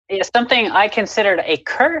Yeah, something I considered a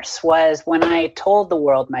curse was when I told the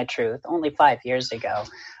world my truth only 5 years ago.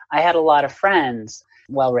 I had a lot of friends,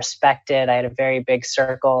 well respected. I had a very big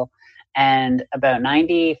circle, and about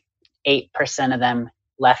 98% of them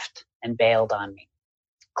left and bailed on me.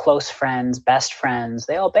 Close friends, best friends,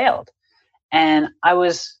 they all bailed. And I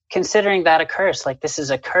was considering that a curse, like this is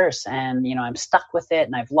a curse, and I'm stuck with it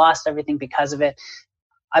and I've lost everything because of it.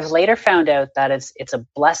 I've later found out that it's a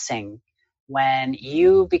blessing when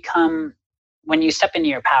you step into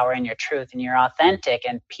your power and your truth and you're authentic,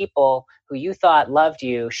 and people who you thought loved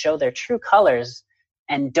you show their true colors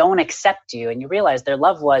and don't accept you, and you realize their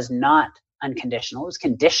love was not unconditional. It was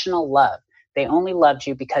conditional love. They only loved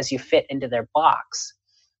you because you fit into their box.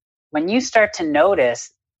 When you start to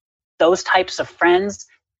notice those types of friends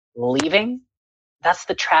leaving, that's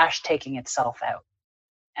the trash taking itself out.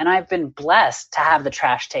 And I've been blessed to have the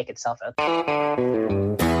trash take itself out.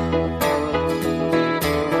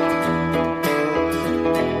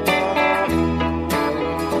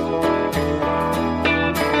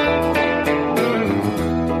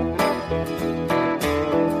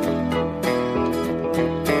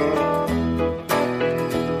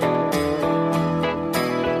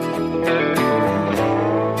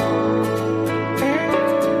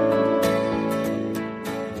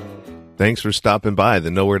 Thanks for stopping by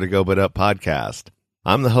the Nowhere to Go But Up podcast.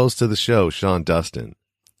 I'm the host of the show, Sean Dustin.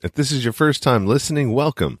 If this is your first time listening,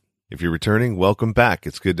 welcome. If you're returning, welcome back.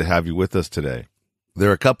 It's good to have you with us today.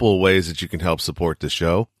 There are a couple of ways that you can help support the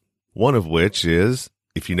show. One of which is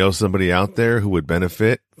if you know somebody out there who would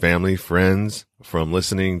benefit, family, friends, from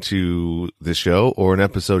listening to the show or an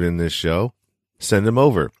episode in this show, send them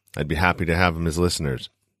over. I'd be happy to have them as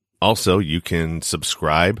listeners. Also, you can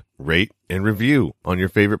subscribe, rate, and review on your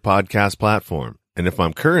favorite podcast platform. And if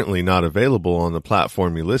I'm currently not available on the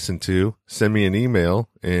platform you listen to, send me an email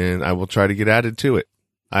and I will try to get added to it.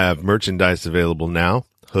 I have merchandise available now,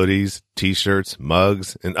 hoodies, t-shirts,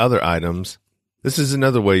 mugs, and other items. This is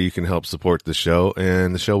another way you can help support the show,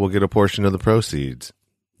 and the show will get a portion of the proceeds.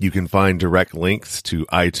 You can find direct links to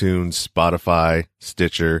iTunes, Spotify,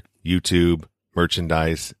 Stitcher, YouTube,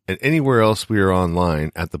 merchandise, and anywhere else we are online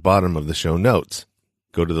at the bottom of the show notes.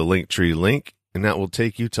 Go to the Linktree link, and that will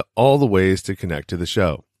take you to all the ways to connect to the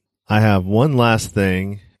show. I have one last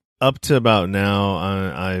thing. Up to about now,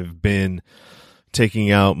 I've been taking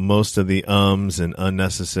out most of the ums and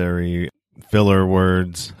unnecessary filler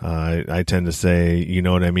words. I tend to say, you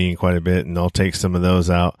know what I mean, quite a bit, and I'll take some of those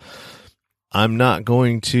out. I'm not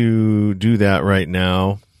going to do that right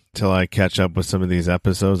now till I catch up with some of these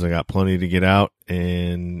episodes. I got plenty to get out,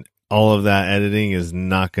 and all of that editing is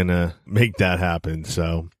not going to make that happen.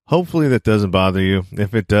 So hopefully that doesn't bother you.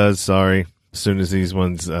 If it does, sorry. As soon as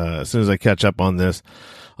I catch up on this,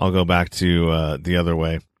 I'll go back to the other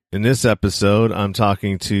way. In this episode, I'm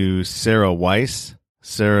talking to Sarah Weiss.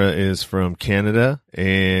 Sarah is from Canada,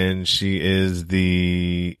 and she is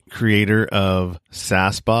the creator of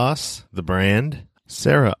Sass Boss, the brand.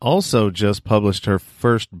 Sarah also just published her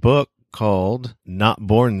first book called Not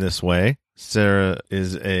Born This Way. Sarah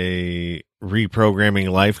is a reprogramming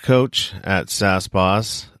life coach at Sass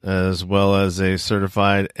Boss, as well as a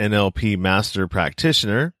certified NLP master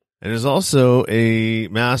practitioner, and is also a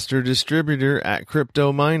master distributor at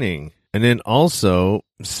Crypto Mining. And then also,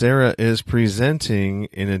 Sarah is presenting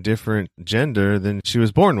in a different gender than she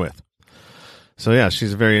was born with. So yeah,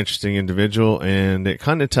 she's a very interesting individual, and it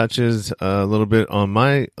kind of touches a little bit on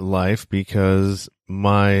my life because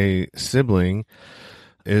my sibling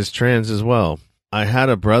is trans as well. I had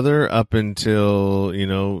a brother up until,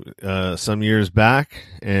 some years back,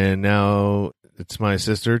 and now it's my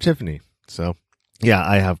sister, Tiffany. So yeah,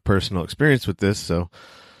 I have personal experience with this, so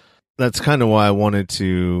that's kind of why I wanted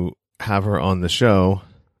to have her on the show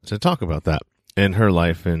to talk about that and her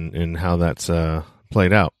life and how that's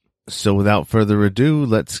played out. So without further ado,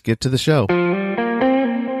 let's get to the show.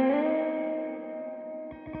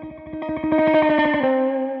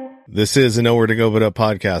 This is a Nowhere to Go But Up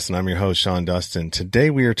podcast, and I'm your host, Sean Dustin. Today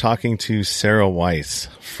we are talking to Sarah Weiss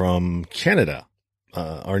from Canada,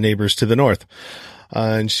 our neighbors to the north.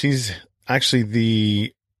 And she's actually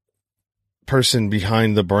the person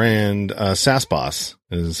behind the brand Sass Boss.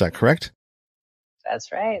 Is that correct?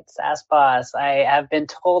 That's right, Sass Boss. I have been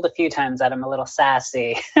told a few times that I'm a little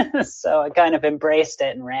sassy, so I kind of embraced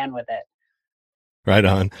it and ran with it. Right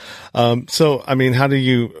on. So, I mean, how do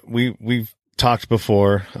you? We've talked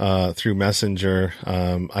before through Messenger.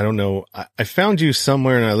 I don't know. I found you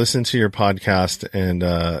somewhere, and I listened to your podcast, and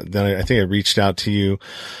then I think I reached out to you,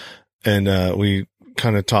 and we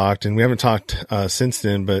kind of talked, and we haven't talked since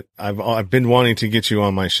then. But I've been wanting to get you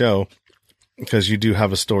on my show. because you do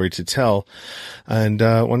have a story to tell. And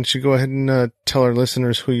why don't you go ahead and tell our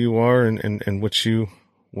listeners who you are and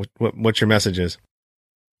what your message is?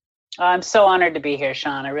 I'm so honored to be here,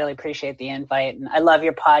 Sean. I really appreciate the invite. And I love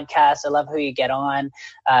your podcast. I love who you get on.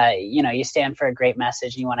 You stand for a great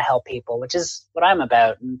message and you want to help people, which is what I'm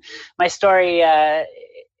about. And my story,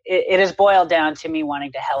 it has boiled down to me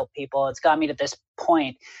wanting to help people. It's got me to this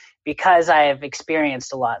point because I have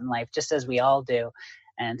experienced a lot in life, just as we all do.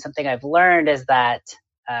 And something I've learned is that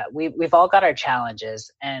we've all got our challenges.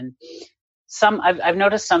 And I've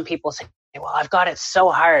noticed some people say, well, I've got it so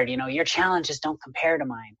hard. Your challenges don't compare to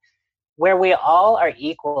mine. Where we all are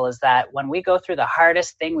equal is that when we go through the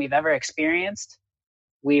hardest thing we've ever experienced,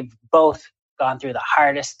 we've both gone through the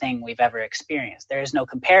hardest thing we've ever experienced. There is no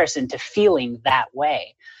comparison to feeling that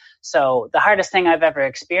way. So the hardest thing I've ever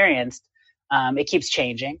experienced, it keeps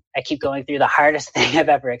changing. I keep going through the hardest thing I've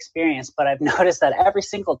ever experienced, but I've noticed that every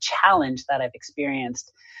single challenge that I've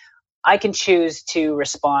experienced, I can choose to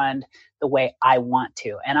respond the way I want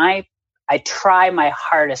to. And I try my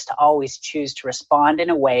hardest to always choose to respond in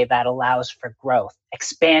a way that allows for growth,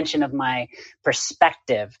 expansion of my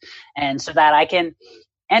perspective, and so that I can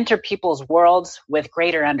enter people's worlds with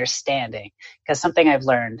greater understanding. Because something I've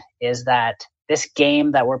learned is that this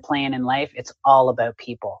game that we're playing in life, it's all about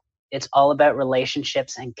people. It's all about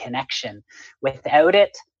relationships and connection. Without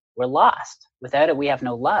it, we're lost. Without it, we have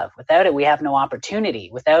no love. Without it, we have no opportunity.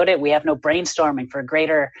 Without it, we have no brainstorming for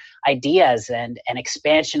greater ideas and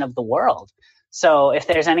expansion of the world. So if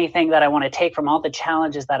there's anything that I want to take from all the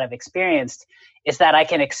challenges that I've experienced, is that I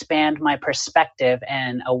can expand my perspective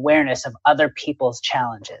and awareness of other people's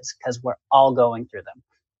challenges, because we're all going through them.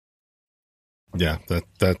 Yeah,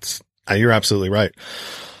 that's you're absolutely right.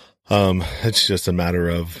 It's just a matter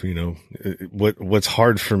of, what's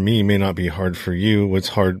hard for me may not be hard for you. What's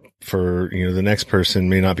hard for, the next person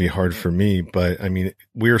may not be hard for me. But I mean,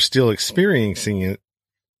 we're still experiencing it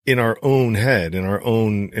in our own head, in our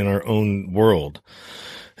own world.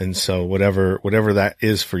 And so whatever that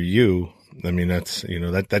is for you, I mean, that's,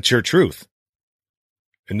 that's your truth.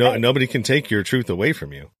 And nobody can take your truth away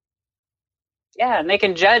from you. Yeah, and they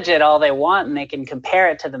can judge it all they want and they can compare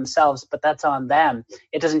it to themselves, but that's on them.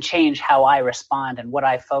 It doesn't change how I respond and what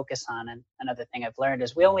I focus on. And another thing I've learned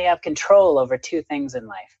is we only have control over two things in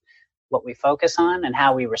life: what we focus on and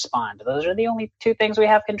how we respond. Those are the only two things we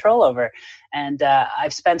have control over. And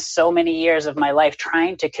I've spent so many years of my life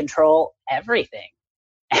trying to control everything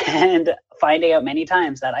and finding out many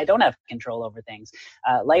times that I don't have control over things.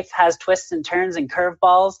 Life has twists and turns and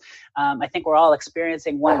curveballs. I think we're all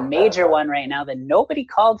experiencing one major one right now that nobody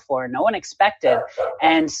called for, no one expected.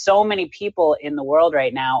 And so many people in the world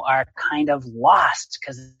right now are kind of lost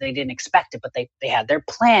because they didn't expect it, but they had their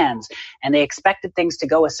plans and they expected things to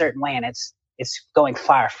go a certain way, and it's going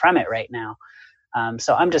far from it right now.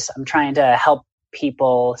 So I'm trying to help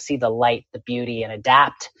people see the light, the beauty, and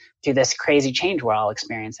adapt to this crazy change we're all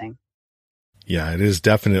experiencing. Yeah, it is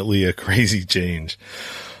definitely a crazy change.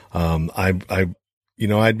 I'd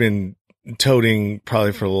been toting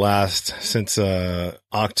probably for the last since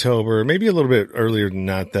October, maybe a little bit earlier than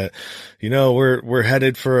that, we're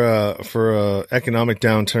headed for a economic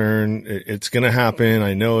downturn. It's going to happen.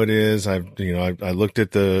 I know it is. I looked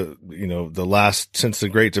at the last, since the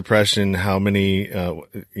Great Depression, how many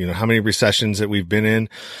recessions that we've been in,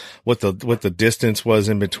 what the distance was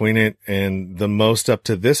in between it. And the most up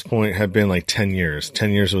to this point have been like 10 years.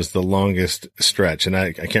 10 years was the longest stretch. And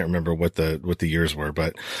I can't remember what the years were,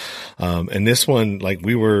 but, and this one, like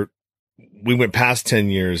we went past 10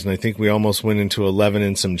 years, and I think we almost went into 11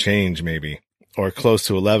 and some change, maybe, or close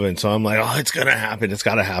to 11. So I'm like, oh, it's going to happen. It's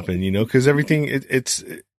got to happen, cause everything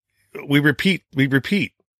we repeat,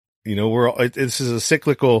 this is a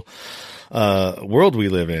cyclical, world we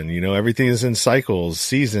live in, everything is in cycles,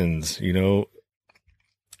 seasons,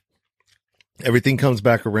 everything comes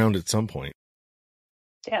back around at some point.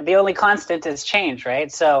 Yeah. The only constant is change,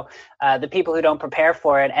 right? So, the people who don't prepare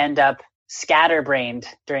for it end up scatterbrained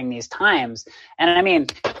during these times. And I mean,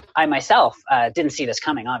 I myself didn't see this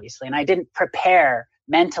coming, obviously, and I didn't prepare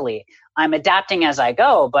mentally. I'm adapting as I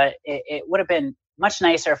go, but it would have been much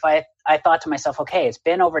nicer if I thought to myself, okay, it's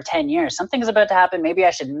been over 10 years. Something's about to happen. Maybe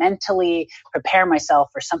I should mentally prepare myself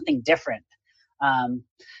for something different,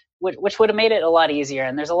 which would have made it a lot easier.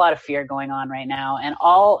 And there's a lot of fear going on right now. And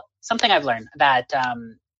something I've learned that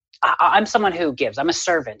I'm someone who gives. I'm a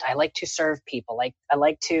servant. I like to serve people. I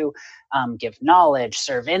like to give knowledge,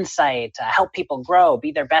 serve insight, help people grow,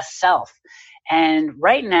 be their best self. And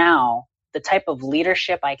right now, the type of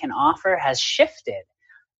leadership I can offer has shifted.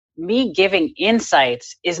 me giving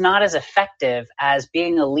insights is not as effective as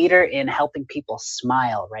being a leader in helping people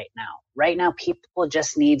smile right now. Right now, people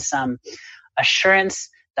just need some assurance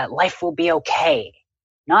that life will be okay.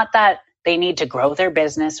 Not that they need to grow their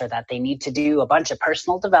business or that they need to do a bunch of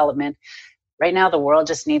personal development. Right now, the world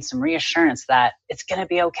just needs some reassurance that it's going to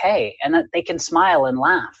be okay and that they can smile and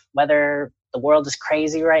laugh. Whether the world is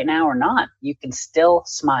crazy right now or not, you can still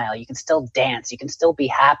smile. You can still dance. You can still be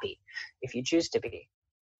happy if you choose to be.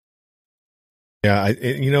 Yeah,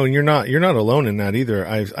 you're not alone in that either.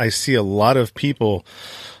 I see a lot of people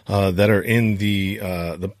that are in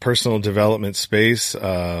the personal development space.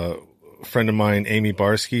 A friend of mine, Amy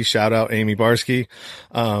Barsky, shout out Amy Barsky.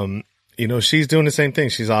 She's doing the same thing.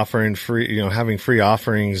 She's offering free, having free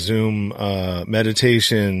offerings, Zoom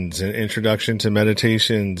meditations and introduction to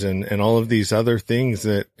meditations and all of these other things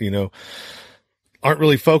that, aren't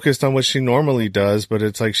really focused on what she normally does, but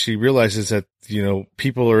it's like she realizes that,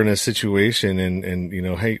 people are in a situation and,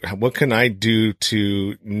 hey, what can I do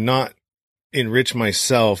to not enrich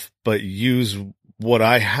myself, but use what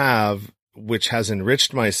I have, which has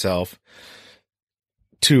enriched myself,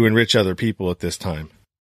 to enrich other people at this time.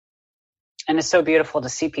 And it's so beautiful to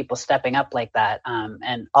see people stepping up like that.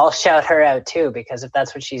 And I'll shout her out too, because if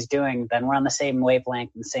that's what she's doing, then we're on the same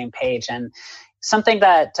wavelength and the same page. And something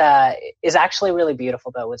that is actually really beautiful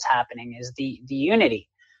about what's happening is the unity.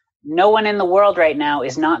 No one in the world right now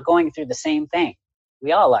is not going through the same thing.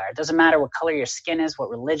 We all are. It doesn't matter what color your skin is,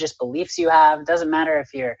 what religious beliefs you have. It doesn't matter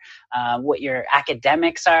if you're what your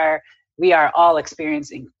academics are. We are all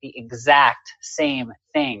experiencing the exact same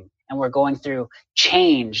thing. And we're going through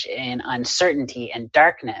change and uncertainty and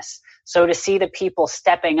darkness. So to see the people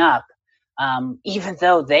stepping up, even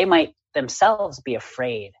though they might themselves be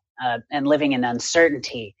afraid and living in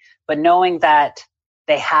uncertainty, but knowing that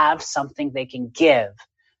they have something they can give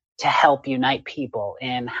to help unite people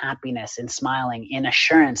in happiness, in smiling, in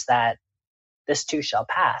assurance that this too shall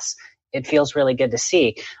pass. It feels really good to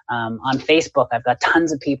see. On Facebook, I've got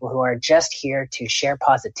tons of people who are just here to share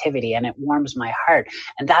positivity, and it warms my heart.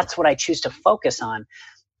 And that's what I choose to focus on.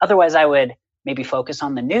 Otherwise, I would maybe focus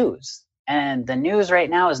on the news. And the news right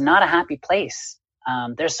now is not a happy place.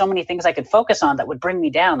 There's so many things I could focus on that would bring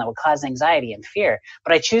me down, that would cause anxiety and fear.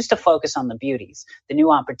 But I choose to focus on the beauties, the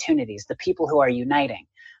new opportunities, the people who are uniting.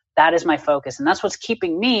 That is my focus. And that's what's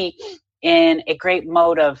keeping me in a great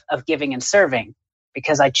mode of giving and serving,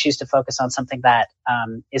 because I choose to focus on something that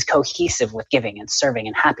is cohesive with giving and serving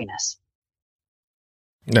and happiness.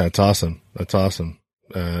 Yeah, that's awesome. That's awesome.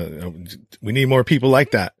 We need more people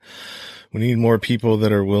like that. We need more people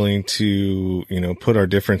that are willing to, put our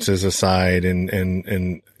differences aside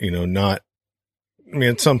and, not,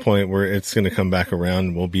 at some point where it's going to come back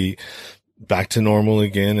around, we'll be back to normal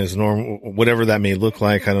again, as normal, whatever that may look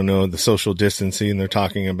like. I don't know, the social distancing they're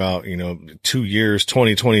talking about, 2 years,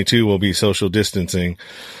 2022 will be social distancing.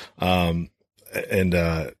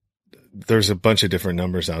 There's a bunch of different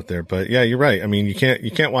numbers out there, but yeah, you're right. I mean, you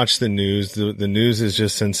can't watch the news. The news is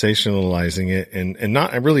just sensationalizing it and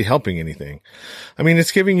not really helping anything. I mean,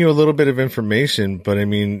 it's giving you a little bit of information, but I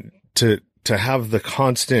mean, to have the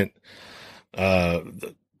constant,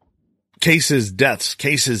 cases, deaths.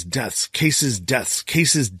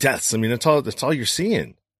 I mean, that's all you're seeing.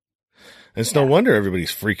 And it's no wonder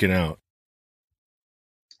everybody's freaking out.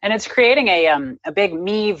 And it's creating a big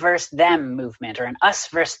me versus them movement, or an us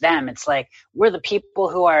versus them. It's like, we're the people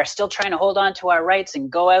who are still trying to hold on to our rights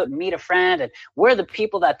and go out and meet a friend. And we're the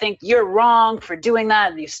people that think you're wrong for doing that.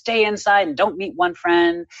 And you stay inside and don't meet one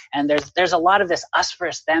friend. And there's a lot of this us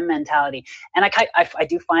versus them mentality. And I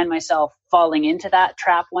do find myself falling into that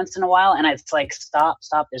trap once in a while. And it's like, stop.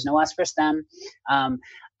 There's no us versus them.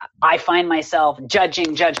 I find myself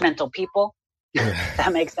judging judgmental people.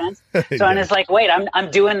 That makes sense. So, and it's like, wait, I'm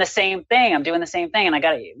doing the same thing. And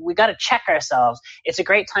we gotta check ourselves. It's a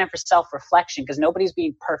great time for self-reflection, because nobody's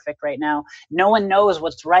being perfect right now. No one knows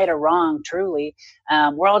what's right or wrong, truly.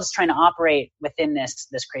 We're all just trying to operate within this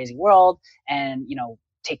crazy world and,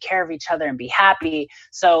 take care of each other and be happy.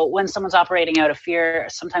 So when someone's operating out of fear,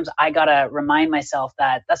 sometimes I gotta remind myself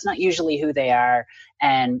that that's not usually who they are.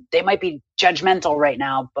 And they might be judgmental right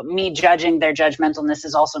now, but me judging their judgmentalness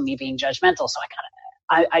is also me being judgmental. So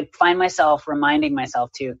I find myself reminding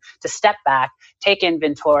myself to step back, take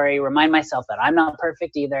inventory, remind myself that I'm not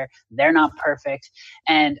perfect either. They're not perfect.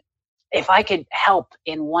 And if I could help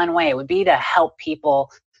in one way, it would be to help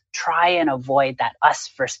people try and avoid that us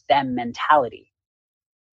versus them mentality.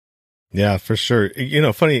 Yeah, for sure.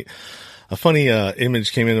 A funny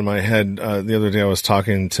image came into my head the other day. I was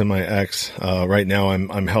talking to my ex. Right now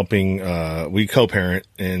I'm helping we co-parent,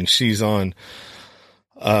 and she's on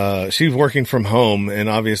she's working from home, and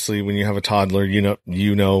obviously when you have a toddler,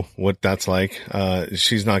 you know what that's like.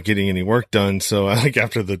 She's not getting any work done. So like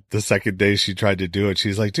after the second day she tried to do it,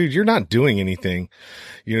 she's like, dude, you're not doing anything.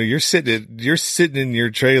 You're sitting in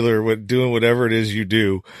your trailer doing whatever it is you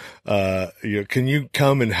do. Can you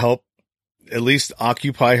come and help at least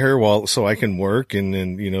occupy her so I can work, and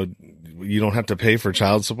then, you don't have to pay for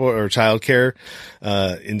child support or childcare,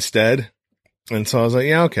 instead. And so I was like,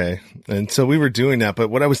 yeah, okay. And so we were doing that. But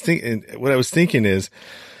what I was thinking is,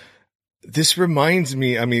 this reminds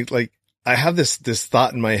me, I mean, like, I have this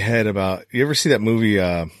thought in my head about, you ever see that movie,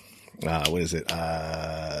 what is it?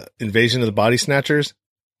 Invasion of the Body Snatchers?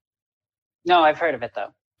 No, I've heard of it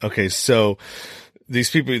though. Okay. So these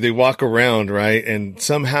people, they walk around, right? And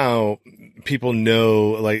somehow people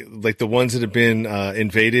know, like the ones that have been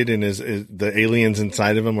invaded, and is the aliens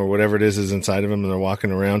inside of them or whatever it is inside of them, and they're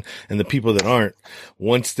walking around, and the people that aren't,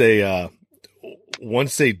 once they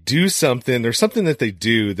do something, there's something that they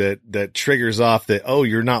do that triggers off that, oh,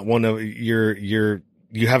 you're not one of, you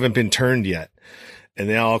haven't been turned yet. And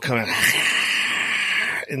they all come out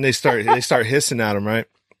and they start hissing at them, right?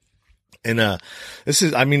 And, this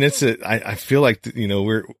is, I mean, I feel like,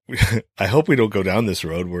 I hope we don't go down this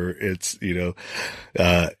road where it's, you're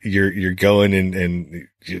going and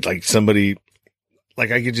you're like somebody,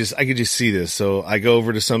 like I could just see this. So I go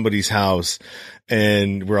over to somebody's house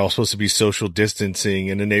and we're all supposed to be social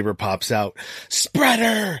distancing, and the neighbor pops out,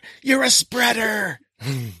 "Spreader, you're a spreader."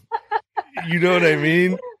 You know what I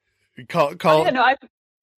mean?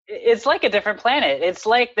 It's like a different planet. It's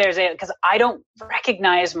like because I don't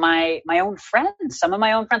recognize my own friends. Some of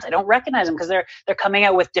my own friends, I don't recognize them because they're coming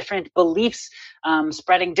out with different beliefs,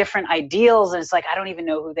 spreading different ideals, and it's like I don't even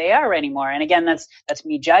know who they are anymore. And again, that's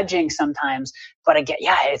me judging sometimes. But again,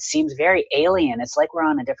 yeah, it seems very alien. It's like we're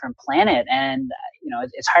on a different planet, and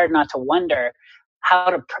it's hard not to wonder how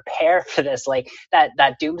to prepare for this. Like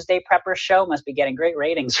that Doomsday Prepper show must be getting great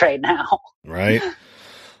ratings right now. Right.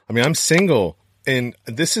 I mean, I'm single. And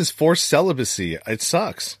this is forced celibacy. It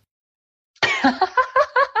sucks. I'm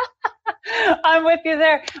with you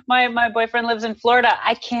there. My boyfriend lives in Florida.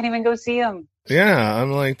 I can't even go see him. Yeah,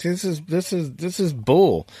 I'm like, this is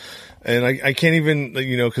bull. And I can't even,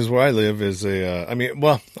 because where I live is I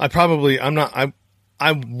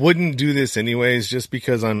wouldn't do this anyways, just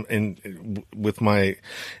because I'm with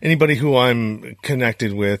anybody who I'm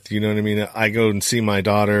connected with, you know what I mean? I go and see my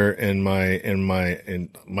daughter and my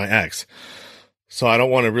ex. So I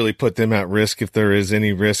don't want to really put them at risk if there is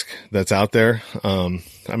any risk that's out there. I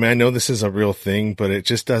mean, I know this is a real thing, but it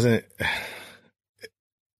just doesn't,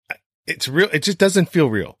 it's real. It just doesn't feel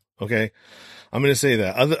real. Okay. I'm going to say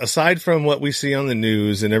that aside from what we see on the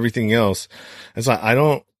news and everything else, it's like,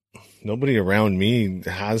 nobody around me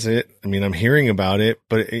has it. I mean, I'm hearing about it,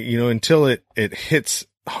 but until it hits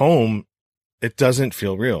home, it doesn't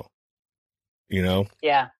feel real, Yeah.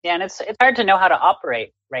 Yeah. And it's hard to know how to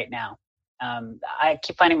operate right now. I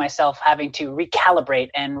keep finding myself having to recalibrate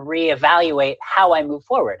and reevaluate how I move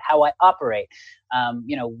forward, how I operate,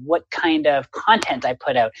 what kind of content I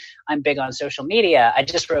put out. I'm big on social media. I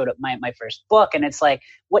just wrote my first book, and it's like,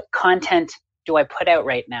 what content do I put out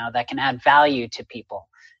right now that can add value to people?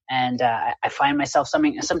 And I find myself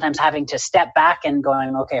sometimes having to step back and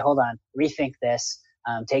going, okay, hold on, rethink this,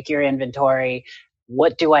 take your inventory.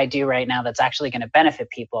 What do I do right now that's actually going to benefit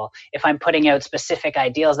people? If I'm putting out specific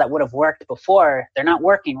ideals that would have worked before, they're not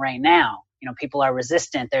working right now. People are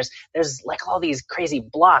resistant. There's like all these crazy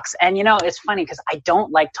blocks. And, it's funny because I don't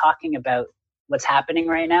like talking about what's happening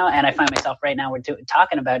right now. And I find myself right now, we're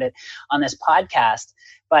talking about it on this podcast.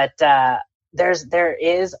 But there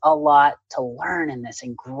is a lot to learn in this,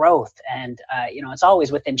 and growth. And, it's always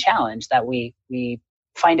within challenge that we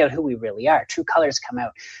find out who we really are. True colors come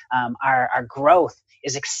out. Our growth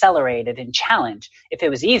is accelerated in challenge. If it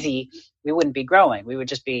was easy, we wouldn't be growing. We would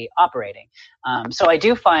just be operating. So I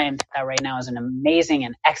do find that right now is an amazing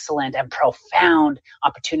and excellent and profound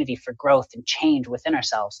opportunity for growth and change within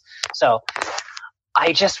ourselves. So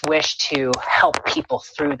I just wish to help people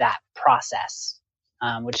through that process,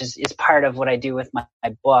 which is part of what I do with my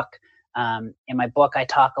book. In my book, I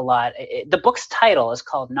talk a lot. The book's title is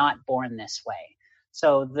called Not Born This Way.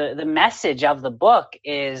 So the message of the book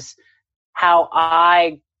is how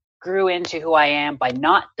I grew into who I am by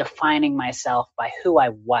not defining myself by who I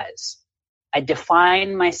was. I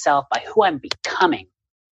define myself by who I'm becoming.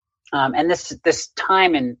 And this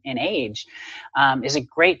time and age is a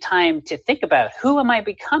great time to think about, who am I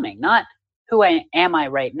becoming? Not who am I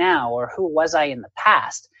right now, or who was I in the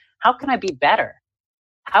past? How can I be better?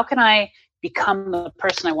 How can I become the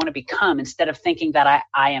person I want to become, instead of thinking that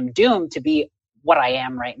I am doomed to be what I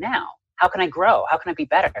am right now? How can I grow? How can I be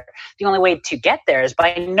better? The only way to get there is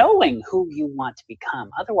by knowing who you want to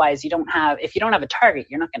become. Otherwise, if you don't have a target,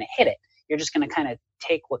 you're not going to hit it. You're just going to kind of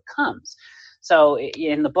take what comes. So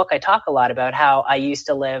in the book, I talk a lot about how I used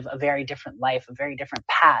to live a very different life, a very different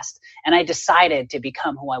past, and I decided to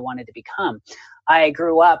become who I wanted to become. I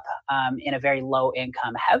grew up in a very low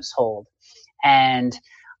income household, and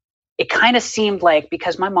it kind of seemed like,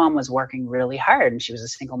 because my mom was working really hard, and she was a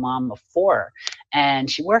single mom of 4, and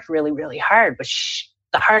she worked really, really hard, but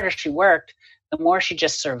the harder she worked, the more she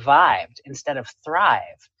just survived instead of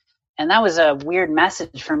thrive. And that was a weird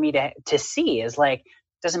message for me to see, is like,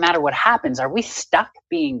 doesn't matter what happens. Are we stuck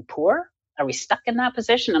being poor? Are we stuck in that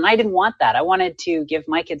position? And I didn't want that. I wanted to give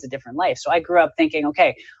my kids a different life. So I grew up thinking,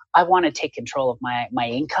 okay, I want to take control of my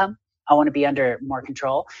income. I want to be under more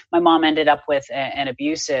control. My mom ended up with an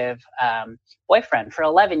abusive boyfriend for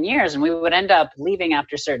 11 years, and we would end up leaving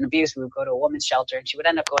after certain abuse. We would go to a women's shelter, and she would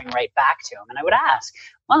end up going right back to him. And I would ask,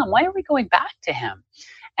 Mom, why are we going back to him?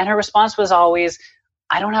 And her response was always,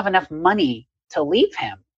 I don't have enough money to leave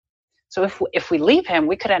him. So if we leave him,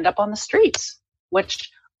 we could end up on the streets,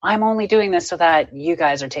 which I'm only doing this so that you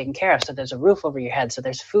guys are taken care of. So there's a roof over your head, so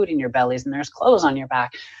there's food in your bellies, and there's clothes on your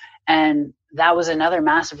back. And that was another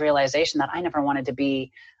massive realization, that I never wanted to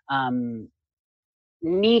be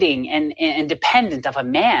needing and dependent of a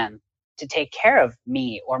man to take care of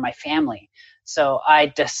me or my family. So I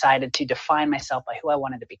decided to define myself by who I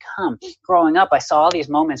wanted to become. Growing up, I saw all these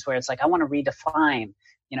moments where it's like, I want to redefine,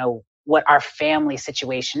 what our family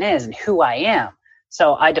situation is and who I am.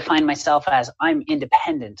 So I define myself as, I'm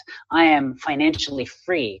independent. I am financially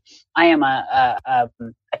free. I am a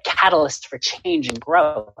catalyst for change and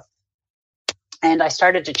growth. And I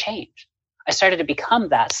started to change. I started to become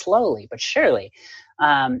that slowly but surely.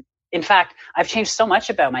 In fact, I've changed so much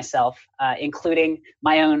about myself, including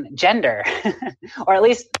my own gender, or at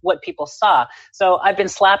least what people saw. So I've been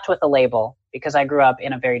slapped with a label because I grew up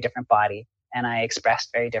in a very different body and I expressed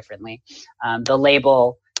very differently. The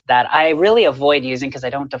label that I really avoid using, because I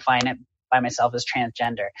don't define it by myself, as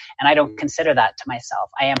transgender. And I don't consider that to myself.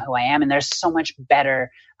 I am who I am. And there's so much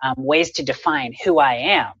better ways to define who I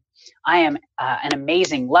am. I am an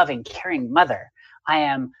amazing, loving, caring mother. I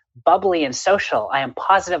am bubbly and social. I am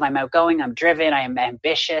positive. I'm outgoing. I'm driven. I am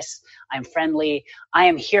ambitious. I'm friendly. I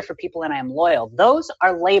am here for people, and I am loyal. Those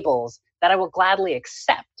are labels that I will gladly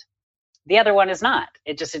accept. The other one is not.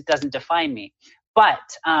 It doesn't define me. But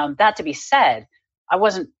that to be said, I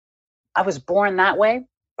was born that way,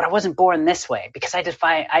 but I wasn't born this way, because I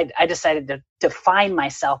decided to define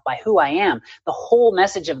myself by who I am. The whole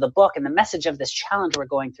message of the book, and the message of this challenge we're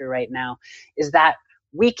going through right now, is that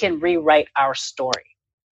we can rewrite our story.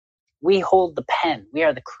 We hold the pen. We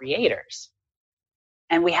are the creators,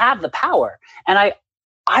 and we have the power. And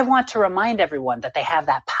I want to remind everyone that they have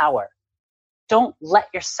that power. Don't let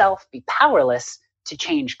yourself be powerless to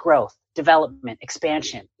change growth, development,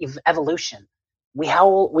 expansion, evolution. We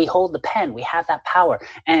hold the pen. We have that power.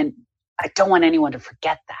 And I don't want anyone to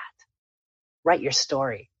forget that. Write your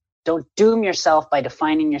story. Don't doom yourself by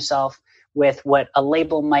defining yourself with what a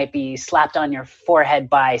label might be slapped on your forehead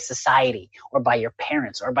by society, or by your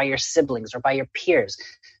parents, or by your siblings, or by your peers.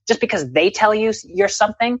 Just because they tell you you're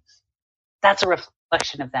something, that's a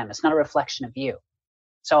reflection of them. It's not a reflection of you.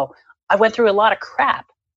 So I went through a lot of crap.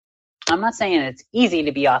 I'm not saying it's easy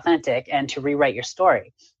to be authentic and to rewrite your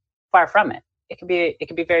story. Far from it. It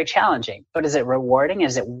can be very challenging. But is it rewarding?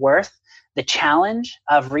 Is it worth the challenge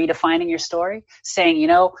of redefining your story? Saying,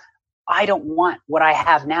 I don't want what I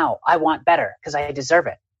have now. I want better, because I deserve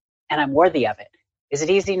it and I'm worthy of it. Is it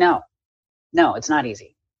easy? No, it's not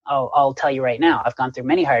easy. I'll tell you right now, I've gone through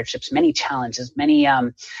many hardships, many challenges,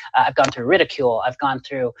 I've gone through ridicule. I've gone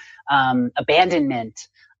through abandonment,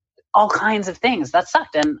 all kinds of things that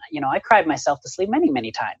sucked. And, I cried myself to sleep many,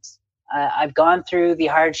 many times. I've gone through the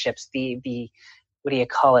hardships, the what do you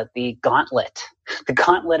call it? The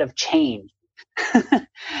gauntlet of change.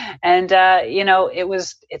 And,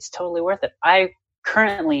 it's totally worth it. I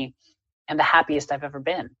currently am the happiest I've ever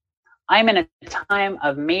been. I'm in a time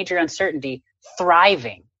of major uncertainty,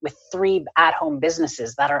 thriving with 3 at-home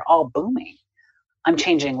businesses that are all booming. I'm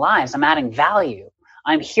changing lives. I'm adding value.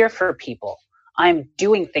 I'm here for people. I'm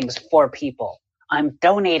doing things for people. I'm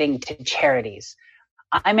donating to charities.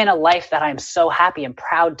 I'm in a life that I'm so happy and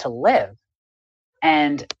proud to live.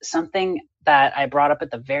 And something that I brought up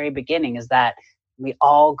at the very beginning is that we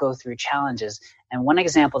all go through challenges. And one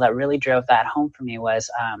example that really drove that home for me was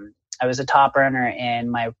I was a top earner in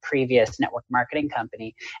my previous network marketing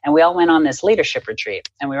company. And we all went on this leadership retreat.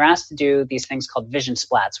 And we were asked to do these things called vision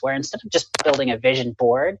splats, where instead of just building a vision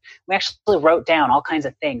board, we actually wrote down all kinds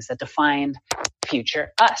of things that defined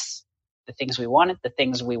future us. the things we wanted, the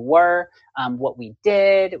things we were, what we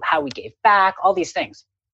did, how we gave back, all these things.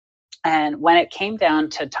 And when it came down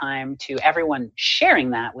to time to everyone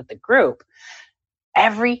sharing that with the group,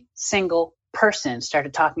 every single person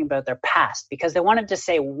started talking about their past because they wanted to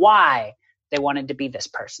say why they wanted to be this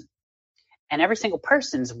person. And every single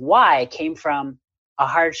person's why came from a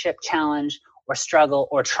hardship, challenge, or struggle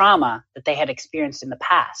or trauma that they had experienced in the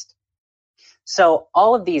past. So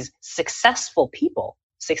all of these successful people,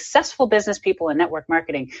 successful business people in network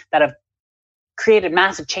marketing that have created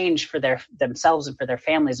massive change for themselves and for their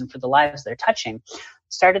families and for the lives they're touching,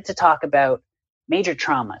 started to talk about major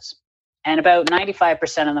traumas. And about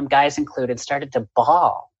 95% of them, guys included, started to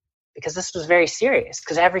bawl because this was very serious,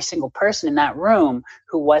 because every single person in that room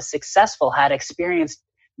who was successful had experienced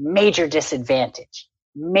major disadvantage,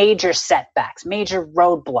 major setbacks, major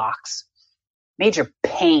roadblocks, major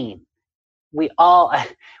pain. We've all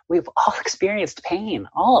experienced pain,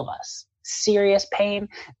 all of us. Serious pain,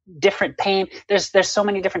 different pain. There's so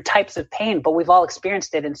many different types of pain, but we've all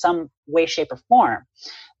experienced it in some way, shape, or form.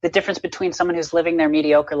 The difference between someone who's living their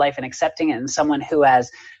mediocre life and accepting it and someone who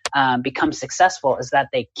has become successful is that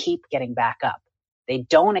they keep getting back up. They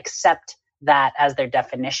don't accept that as their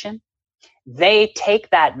definition. They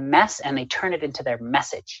take that mess and they turn it into their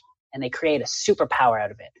message, and they create a superpower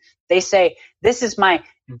out of it. They say, this is my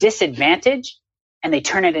disadvantage, and they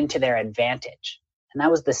turn it into their advantage. And that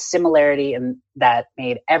was the similarity that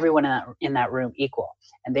made everyone in that room equal.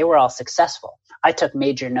 And they were all successful. I took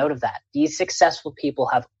major note of that. These successful people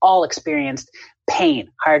have all experienced pain,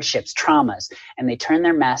 hardships, traumas, and they turn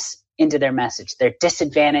their mess into their message, their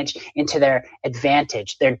disadvantage into their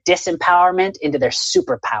advantage, their disempowerment into their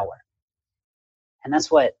superpower. And that's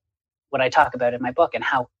what I talk about in my book, and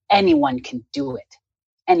how anyone can do it.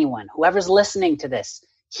 Anyone, whoever's listening to this,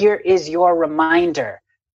 here is your reminder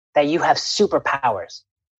that you have superpowers,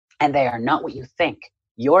 and they are not what you think.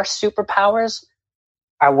 Your superpowers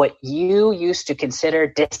are what you used to consider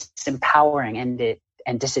disempowering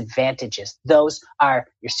and disadvantages. Those are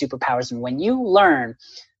your superpowers. And when you learn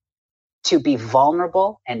to be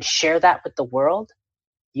vulnerable and share that with the world,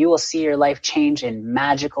 you will see your life change in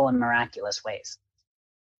magical and miraculous ways.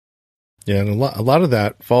 Yeah, and a lot of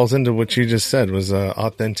that falls into what you just said was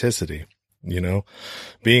authenticity,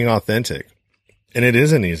 being authentic. And it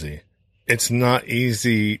isn't easy. It's not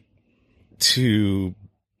easy to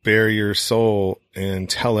bare your soul and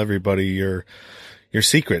tell everybody your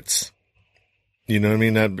secrets. You know what I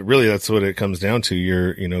mean? That's what it comes down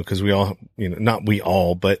to. Cause we all, not we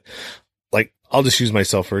all, but like, I'll just use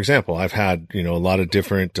myself for example. I've had, a lot of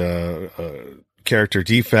different, character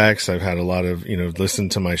defects. I've had a lot of, listen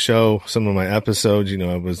to my show, some of my episodes,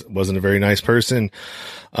 I wasn't a very nice person.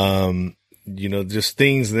 Just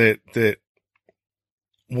things that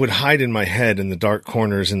would hide in my head in the dark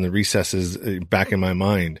corners and the recesses back in my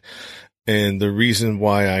mind. And the reason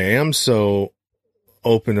why I am so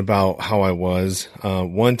open about how I was,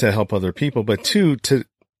 one, to help other people, but two,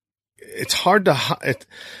 it's hard to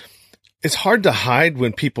hide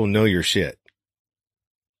when people know your shit.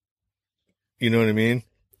 You know what I mean?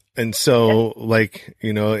 And so,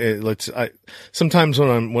 sometimes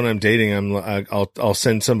when I'm dating, I'll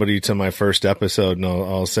send somebody to my first episode, and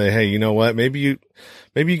I'll say, hey, you know what? Maybe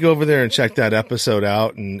you go over there and check that episode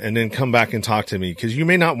out, and then come back and talk to me, because you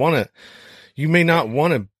may not want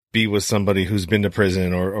to be with somebody who's been to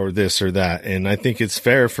prison or this or that. And I think it's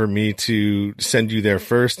fair for me to send you there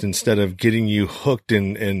first, instead of getting you hooked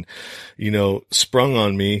and sprung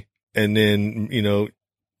on me, and then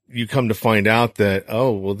you come to find out that,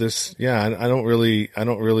 oh, well, I don't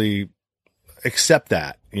really accept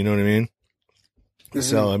that. You know what I mean? Mm-hmm.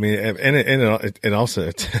 So, I mean, and it also,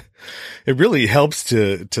 it really helps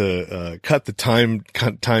to cut the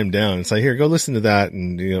time down. It's like, here, go listen to that.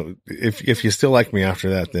 And, if you still like me after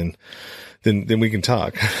that, then we can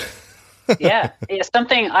talk. Yeah.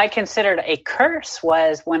 Something I considered a curse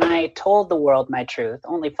was when I told the world my truth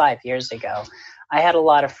only 5 years ago. I had a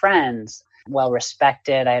lot of friends, well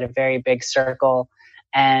respected. I had a very big circle,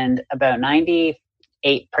 and about 98%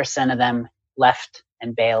 of them left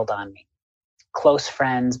and bailed on me. Close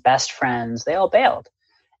friends, best friends, they all bailed.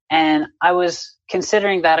 And I was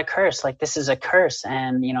considering that a curse, like, this is a curse,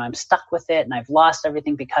 and I'm stuck with it, and I've lost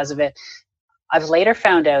everything because of it. I've later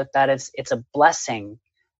found out that it's a blessing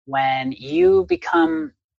when you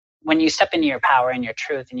step into your power and your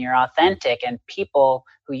truth and you're authentic, and people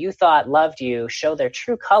who you thought loved you show their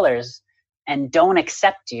true colors and don't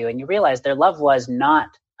accept you, and you realize their love was not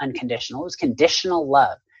unconditional. It was conditional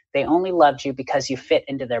love. They only loved you because you fit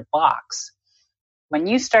into their box. When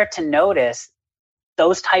you start to notice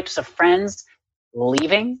those types of friends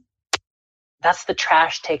leaving, that's the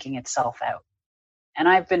trash taking itself out. And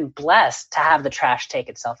I've been blessed to have the trash take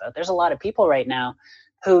itself out. There's a lot of people right now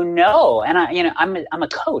who know, and I'm a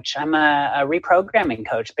coach. I'm a reprogramming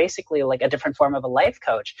coach, basically like a different form of a life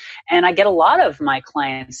coach. And I get a lot of my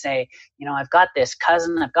clients say, I've got this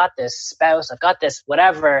cousin, I've got this spouse, I've got this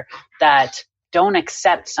whatever that don't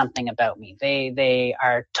accept something about me. They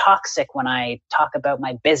are toxic when I talk about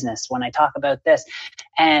my business, when I talk about this.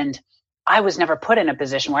 And I was never put in a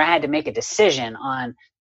position where I had to make a decision on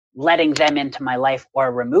letting them into my life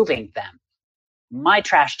or removing them. My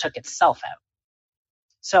trash took itself out.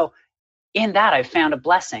 So in that, I've found a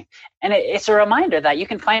blessing. And it's a reminder that you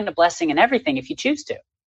can find a blessing in everything if you choose to.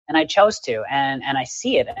 And I chose to, and I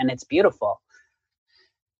see it, and it's beautiful.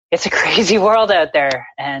 It's a crazy world out there.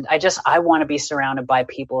 And I want to be surrounded by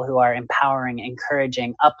people who are empowering,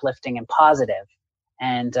 encouraging, uplifting, and positive.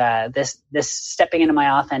 And this stepping into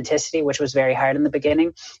my authenticity, which was very hard in the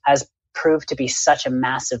beginning, has proved to be such a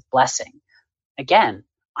massive blessing. Again,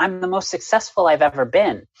 I'm the most successful I've ever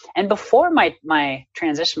been. And before my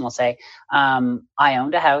transition, we'll say, I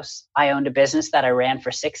owned a house. I owned a business that I ran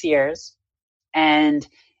for 6 years. And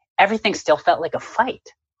everything still felt like a fight.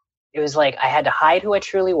 It was like I had to hide who I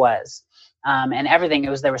truly was. And everything,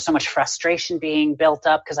 there was so much frustration being built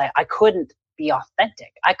up because I couldn't be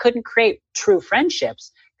authentic. I couldn't create true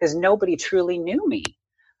friendships because nobody truly knew me.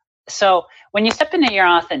 So when you step into your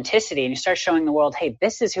authenticity and you start showing the world, hey,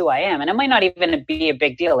 this is who I am, and it might not even be a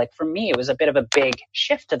big deal. Like for me, it was a bit of a big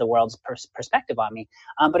shift to the world's perspective on me.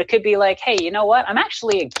 But it could be like, hey, you know what? I'm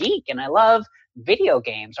actually a geek and I love video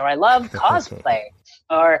games, or I love cosplay,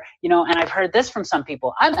 or, and I've heard this from some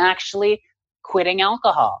people. I'm actually quitting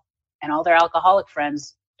alcohol, and all their alcoholic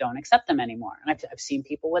friends don't accept them anymore. And I've seen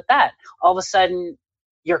people with that. All of a sudden,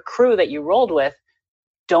 your crew that you rolled with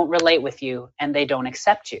don't relate with you and they don't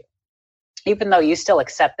accept you. Even though you still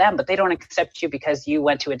accept them, but they don't accept you because you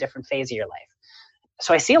went to a different phase of your life.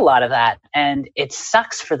 So I see a lot of that, and it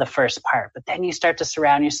sucks for the first part, but then you start to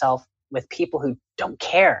surround yourself with people who don't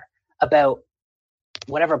care about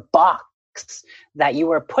whatever box that you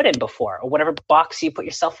were put in before, or whatever box you put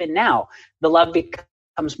yourself in now. The love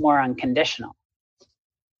becomes more unconditional.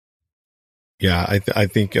 Yeah, I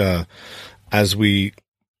think as we,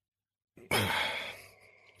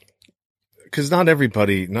 because not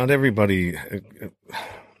everybody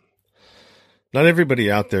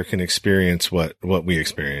out there can experience what we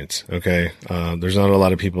experience. Okay. There's not a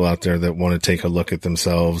lot of people out there that want to take a look at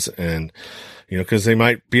themselves and, cause they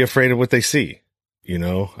might be afraid of what they see.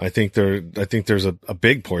 I think there's a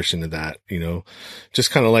big portion of that,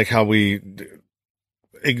 just kind of like how we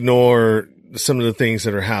ignore some of the things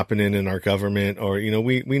that are happening in our government, or,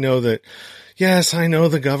 we know that, yes, I know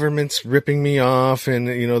the government's ripping me off and,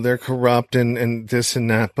 they're corrupt and this and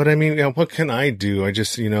that. But I mean, what can I do? I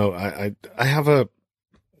just, I have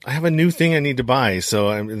a new thing I need to buy.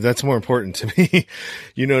 So that's more important to me.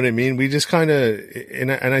 You know what I mean? We just kind of,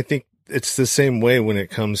 and I think it's the same way when it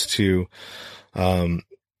comes to,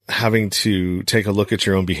 having to take a look at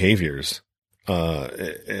your own behaviors,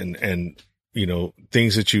 and,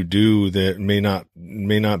 things that you do that may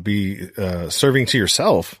not be, serving to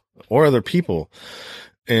yourself or other people.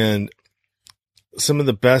 And some of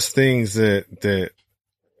the best things that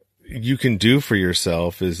you can do for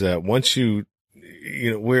yourself is that once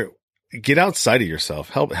get outside of yourself,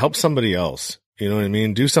 help somebody else. You know what I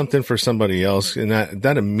mean? Do something for somebody else. And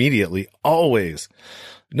that immediately always,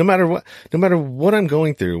 no matter what I'm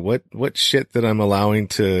going through, what shit that I'm allowing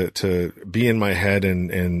to be in my head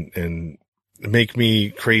and make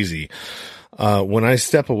me crazy. When I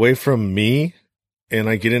step away from me and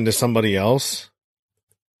I get into somebody else,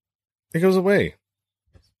 it goes away.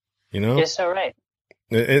 You're so right.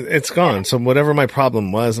 It's gone. Yeah. So whatever my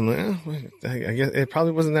problem was, I'm like, I guess it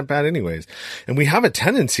probably wasn't that bad anyways. And we have a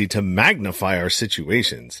tendency to magnify our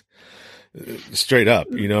situations straight up,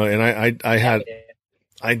 and I had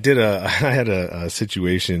a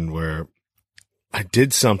situation where I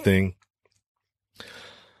did something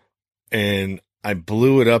and I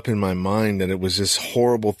blew it up in my mind that it was this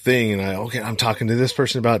horrible thing. And I'm talking to this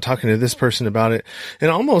person about it.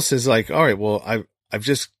 And almost is like, all right, well, I've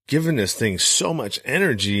just given this thing so much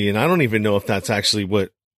energy and I don't even know if that's actually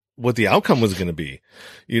what the outcome was going to be.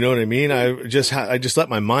 You know what I mean? I just let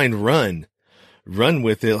my mind run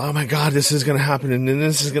with it. Oh my God, this is going to happen. And then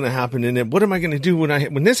this is going to happen. And then what am I going to do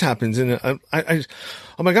when this happens? And I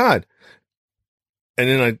oh my God. And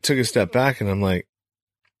then I took a step back and I'm like,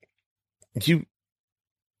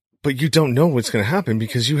 but you don't know what's going to happen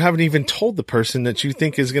because you haven't even told the person that you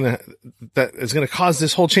think is going to cause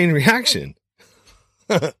this whole chain reaction.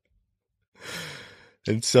 And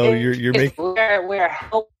so you're making, we're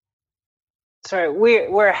help sorry,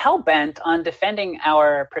 we're hell-bent on defending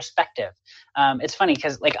our perspective. It's funny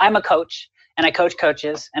because like I'm a coach and I coach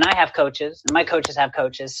coaches and I have coaches and my coaches have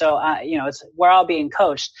coaches. So, we're all being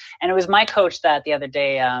coached. And it was my coach that the other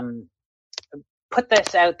day put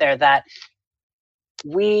this out there that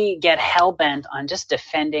we get hell-bent on just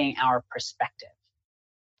defending our perspective.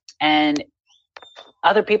 And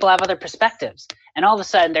other people have other perspectives. And all of a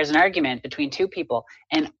sudden there's an argument between two people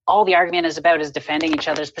and all the argument is about is defending each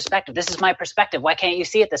other's perspective. This is my perspective. Why can't you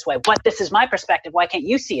see it this way? What? This is my perspective. Why can't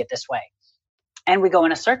you see it this way? And we go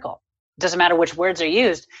in a circle. It doesn't matter which words are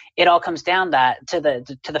used. It all comes down to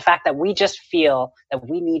the fact that we just feel that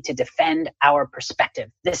we need to defend our perspective.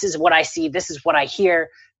 This is what I see. This is what I hear.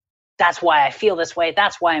 That's why I feel this way.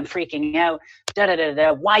 That's why I'm freaking out.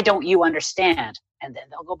 Why don't you understand? And then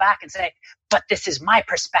they'll go back and say, but this is my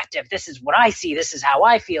perspective. This is what I see. This is how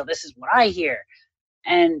I feel. This is what I hear.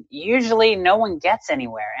 And usually no one gets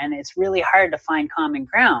anywhere. And it's really hard to find common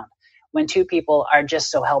ground when two people are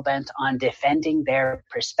just so hell-bent on defending their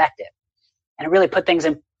perspective. And it really put things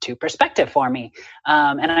into perspective for me.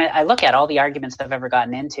 And I look at all the arguments that I've ever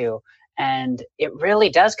gotten into, and it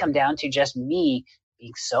really does come down to just me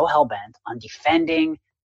being so hell-bent on defending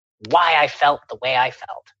why I felt the way I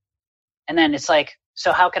felt. And then it's like,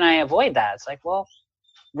 so how can I avoid that? It's like, well,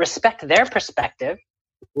 respect their perspective.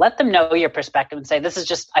 Let them know your perspective and say, this is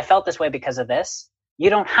just, I felt this way because of this. You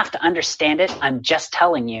don't have to understand it. I'm just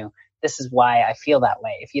telling you, this is why I feel that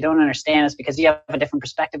way. If you don't understand, it's because you have a different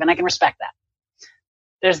perspective, and I can respect that.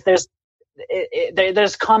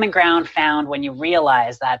 There's common ground found when you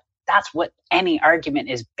realize that that's what any argument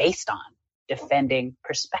is based on, defending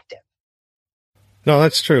perspective. No,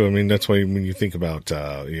 that's true. I mean, that's why when you think about,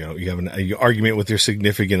 you have an argument with your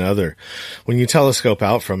significant other, when you telescope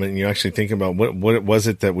out from it and you actually think about what was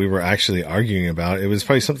it that we were actually arguing about, it was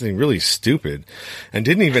probably something really stupid and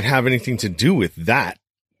didn't even have anything to do with that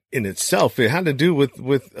in itself. It had to do with,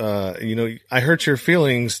 I hurt your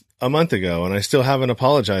feelings a month ago and I still haven't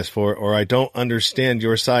apologized for it, or I don't understand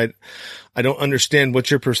your side. I don't understand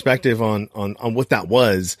what your perspective on what that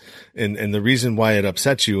was and the reason why it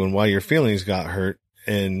upset you and why your feelings got hurt.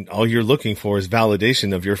 And all you're looking for is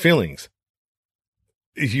validation of your feelings.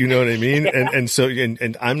 You know what I mean? Yeah.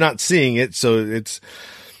 And I'm not seeing it. So there's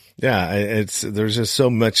just so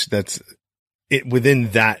much that's it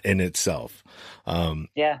within that in itself. And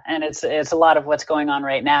it's a lot of what's going on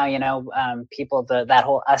right now. People, that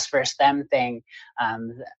whole us versus them thing.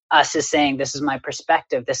 Us is saying, this is my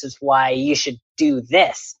perspective. This is why you should do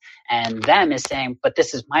this. And them is saying, but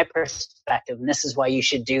this is my perspective. And this is why you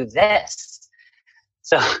should do this.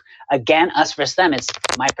 So again, us versus them, it's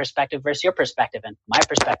my perspective versus your perspective. And my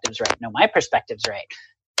perspective's right. No, my perspective's right.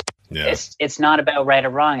 Yeah. It's not about right or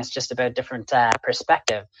wrong. It's just about different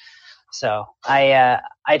perspective. So I'm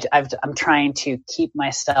trying to keep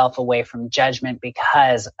myself away from judgment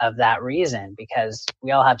because of that reason, because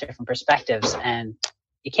we all have different perspectives and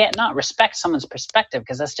you can't not respect someone's perspective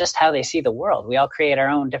because that's just how they see the world. We all create our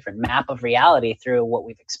own different map of reality through what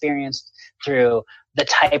we've experienced, through the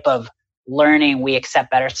type of learning we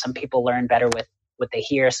accept better. Some people learn better with what they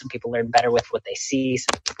hear. Some people learn better with what they see.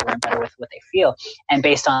 Some people learn better with what they feel. And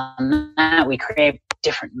based on that, we create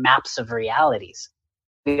different maps of realities.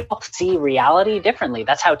 We all see reality differently.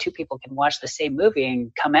 That's how two people can watch the same movie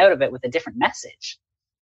and come out of it with a different message.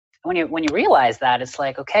 When you realize that, it's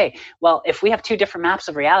like, okay, well, if we have two different maps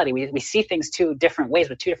of reality, we see things two different ways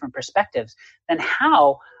with two different perspectives, then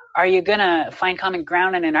how are you going to find common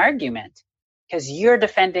ground in an argument? Because you're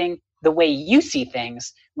defending the way you see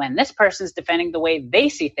things when this person's defending the way they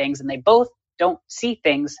see things, and they both don't see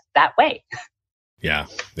things that way. Yeah.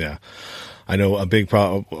 I know a big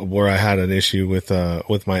problem where I had an issue with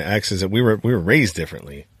my ex is that we were raised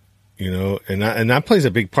differently, and that plays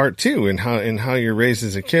a big part too in how you're raised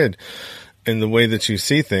as a kid and the way that you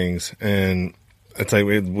see things. And it's like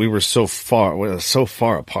we were so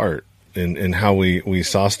far apart in how we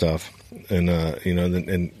saw stuff. And,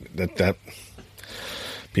 and that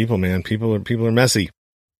people are messy.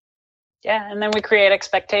 Yeah. And then we create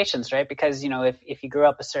expectations, right? Because, if you grew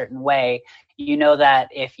up a certain way, that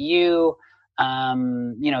if you,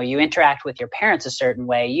 you interact with your parents a certain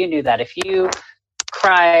way, you knew that if you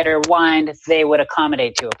cried or whined, they would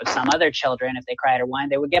accommodate to it. But some other children, if they cried or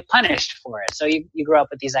whined, they would get punished for it. So you grow up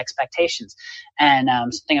with these expectations. And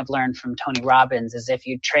something I've learned from Tony Robbins is if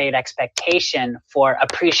you trade expectation for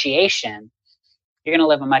appreciation, you're going to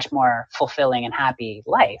live a much more fulfilling and happy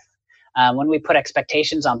life. When we put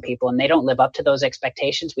expectations on people and they don't live up to those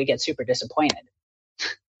expectations, we get super disappointed.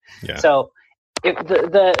 Yeah. So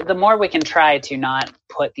if the more we can try to not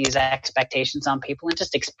put these expectations on people and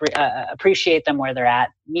just appreciate them where they're at,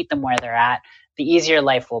 meet them where they're at, the easier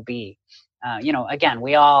life will be. Again,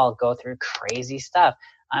 we all go through crazy stuff.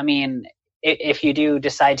 I mean, if you do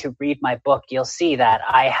decide to read my book, you'll see that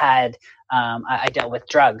I dealt with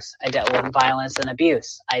drugs. I dealt with violence and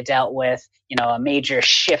abuse. I dealt with, a major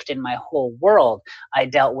shift in my whole world. I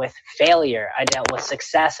dealt with failure. I dealt with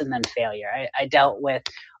success and then failure. I dealt with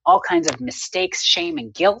all kinds of mistakes, shame,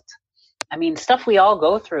 and guilt. I mean, stuff we all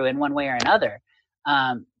go through in one way or another.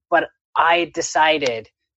 But I decided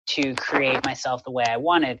to create myself the way I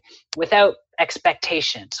wanted without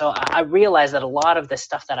expectation. So I realized that a lot of the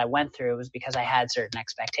stuff that I went through was because I had certain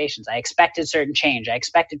expectations. I expected certain change. I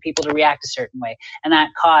expected people to react a certain way. And that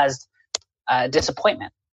caused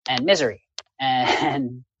disappointment and misery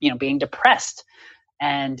and, being depressed.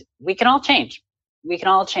 And we can all change. We can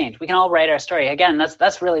all change. We can all write our story. Again,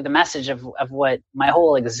 that's really the message of what my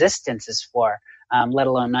whole existence is for, let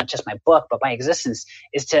alone not just my book, but my existence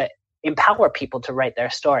is to empower people to write their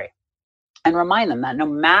story and remind them that no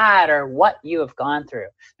matter what you have gone through,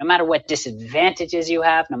 no matter what disadvantages you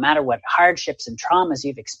have, no matter what hardships and traumas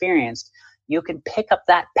you've experienced, you can pick up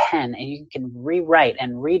that pen and you can rewrite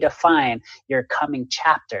and redefine your coming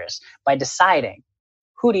chapters by deciding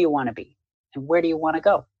who do you want to be and where do you want to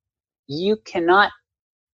go. You cannot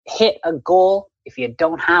hit a goal if you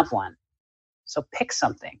don't have one. So pick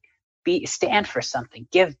something. Stand for something.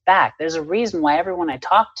 Give back. There's a reason why everyone I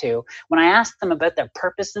talk to, when I ask them about their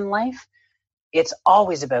purpose in life, it's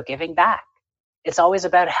always about giving back. It's always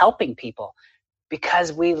about helping people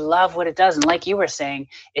because we love what it does. And like you were saying,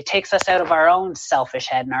 it takes us out of our own selfish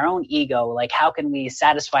head and our own ego. Like, how can we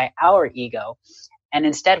satisfy our ego? And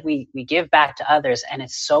instead we give back to others, and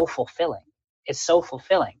it's so fulfilling. It's so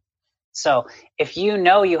fulfilling. So if you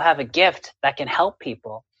know you have a gift that can help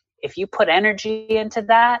people, if you put energy into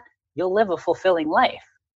that, you'll live a fulfilling life.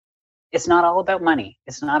 It's not all about money.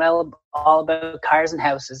 It's not all about cars and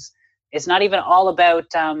houses. It's not even all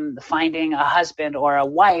about finding a husband or a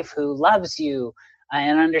wife who loves you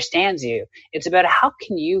and understands you. It's about how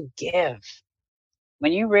can you give.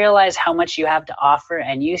 When you realize how much you have to offer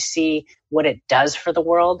and you see what it does for the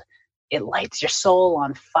world, it lights your soul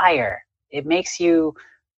on fire. It makes you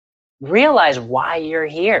realize why you're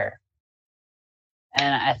here.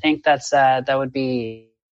 And I think that would be,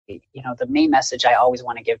 the main message I always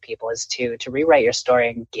want to give people is to rewrite your story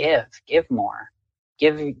and give more.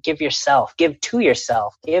 Give yourself, give to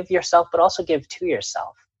yourself, but also give to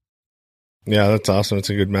yourself. Yeah, that's awesome. It's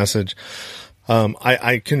a good message.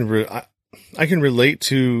 I can relate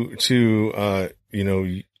to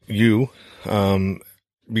you,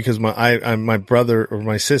 because my brother or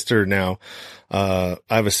my sister now, I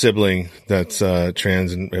have a sibling that's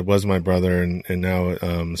trans, and it was my brother, and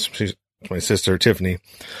now she's my sister Tiffany.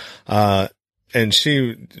 And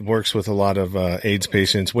she works with a lot of AIDS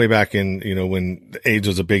patients. Way back in, when AIDS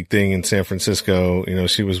was a big thing in San Francisco,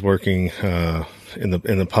 she was working in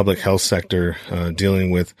the public health sector,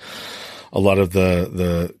 dealing with a lot of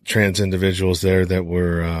the trans individuals there that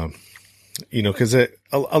were, because a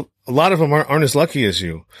lot of them aren't as lucky as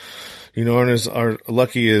you. Aren't as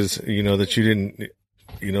lucky as that you didn't.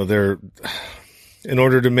 They're, in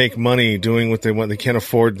order to make money doing what they want, they can't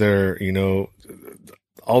afford their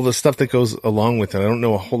all the stuff that goes along with it. I don't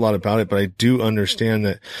know a whole lot about it, but I do understand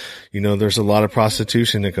that, there's a lot of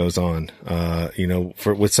prostitution that goes on,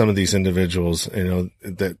 with some of these individuals,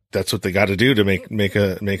 that's what they got to do to make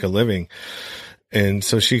a living. And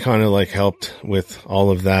so she kind of helped with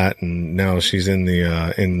all of that. And now she's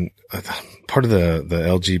in part of the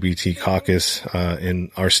LGBT caucus,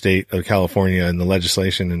 in our state of California in the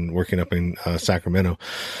legislation and working up in, Sacramento.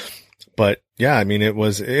 But yeah, I mean, it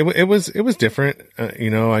was different. I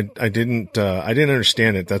didn't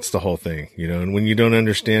understand it. That's the whole thing, and when you don't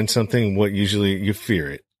understand something, you fear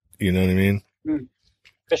it, you know what I mean?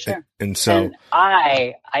 For sure. And so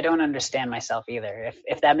I don't understand myself either.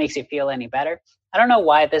 If that makes you feel any better, I don't know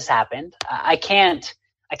why this happened. I can't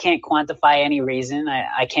quantify any reason.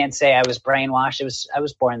 I can't say I was brainwashed. I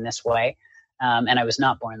was born this way. And I was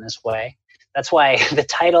not born this way. That's why the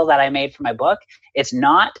title that I made for my book, it's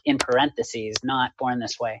not in parentheses, not born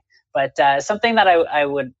this way. But something that I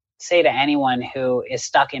would say to anyone who is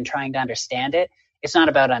stuck in trying to understand it, it's not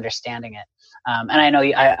about understanding it. And I know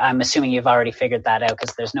I'm assuming you've already figured that out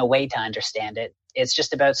because there's no way to understand it. It's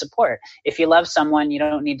just about support. If you love someone, you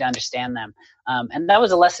don't need to understand them. And that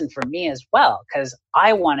was a lesson for me as well, because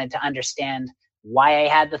I wanted to understand why I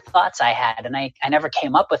had the thoughts I had. And I never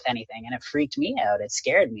came up with anything, and it freaked me out. It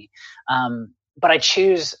scared me. but I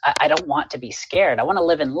choose, I don't want to be scared. I want to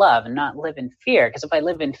live in love and not live in fear. Because if I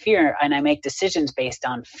live in fear and I make decisions based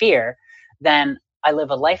on fear, then I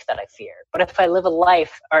live a life that I fear. But if I live a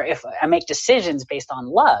life, or if I make decisions based on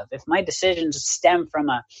love, if my decisions stem from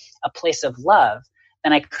a place of love,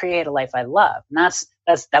 then I create a life I love. And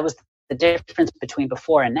that was the difference between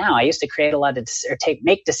before and now. I used to create a lot of,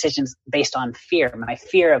 make decisions based on fear, my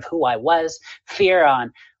fear of who I was, fear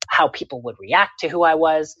on how people would react to who I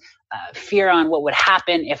was, fear on what would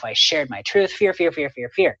happen if I shared my truth, fear.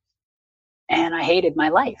 And I hated my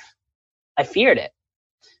life. I feared it.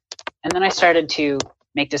 And then I started to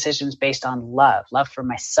make decisions based on love for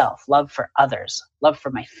myself, love for others, love for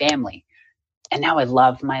my family. And now I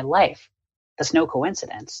love my life. That's no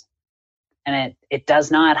coincidence. And it does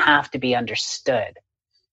not have to be understood.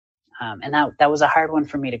 And that was a hard one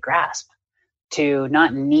for me to grasp, to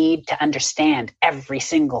not need to understand every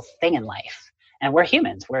single thing in life. And we're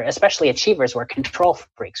humans. We're especially achievers. We're control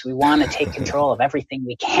freaks. We want to take control of everything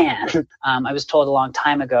we can. I was told a long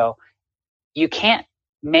time ago, you can't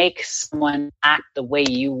make someone act the way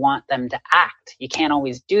you want them to act. You can't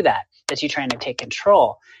always do that. That's you trying to take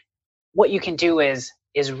control. What you can do is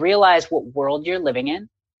realize what world you're living in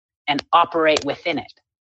and operate within it.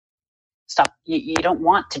 Stop. You don't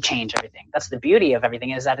want to change everything. That's the beauty of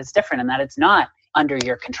everything, is that it's different and that it's not under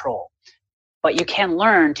your control. But you can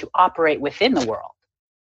learn to operate within the world.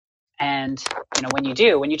 And when you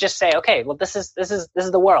just say, okay, well, this is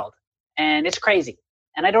the world and it's crazy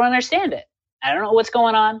and I don't understand it. I don't know what's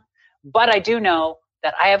going on, but I do know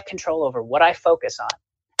that I have control over what I focus on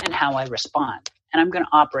and how I respond. And I'm going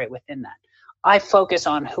to operate within that. I focus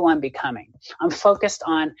on who I'm becoming. I'm focused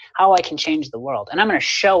on how I can change the world. And I'm going to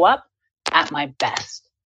show up at my best.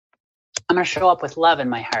 I'm going to show up with love in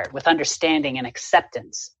my heart, with understanding and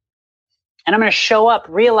acceptance. And I'm going to show up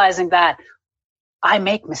realizing that I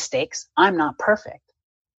make mistakes. I'm not perfect.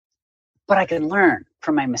 But I can learn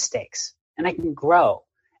from my mistakes and I can grow.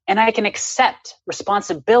 And I can accept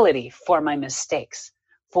responsibility for my mistakes,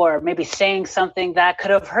 for maybe saying something that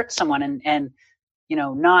could have hurt someone and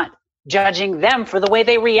not judging them for the way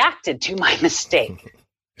they reacted to my mistake.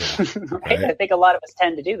 Right? I think a lot of us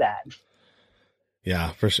tend to do that.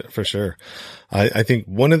 Yeah, for sure. I think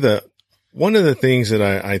one of the things that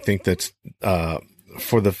I think that's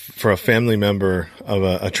for a family member of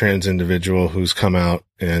a trans individual who's come out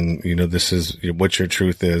and, this is what your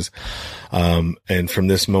truth is. And from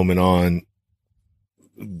this moment on,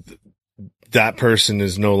 that person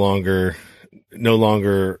is no longer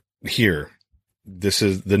here. This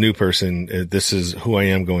is the new person. This is who I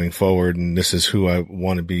am going forward. And this is who I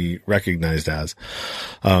want to be recognized as.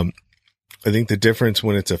 I think the difference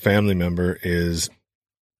when it's a family member is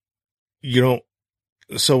when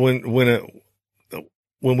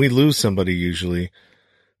we lose somebody, usually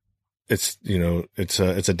it's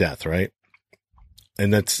a death, right?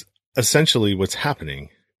 And that's essentially what's happening.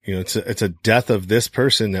 It's a death of this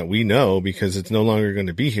person that we know because it's no longer going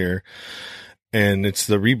to be here. And it's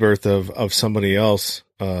the rebirth of somebody else,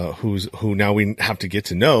 who now we have to get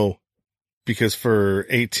to know, because for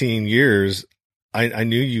 18 years, I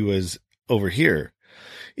knew you as over here,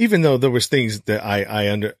 even though there was things that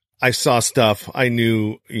I saw stuff. I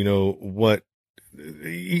knew, what,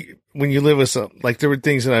 when you live with like there were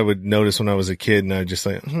things that I would notice when I was a kid and I just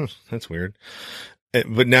like, that's weird.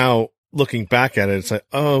 But now looking back at it, it's like,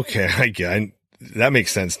 oh, okay, I get it. That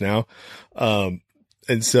makes sense now. And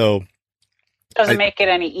so doesn't make it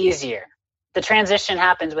any easier. The transition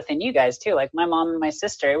happens within you guys too. Like my mom and my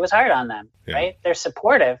sister, it was hard on them, right? They're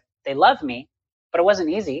supportive. They love me, but it wasn't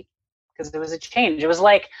easy because there was a change. It was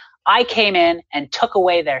like I came in and took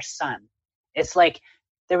away their son. It's like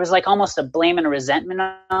there was like almost a blame and a resentment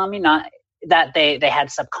on me, not that they had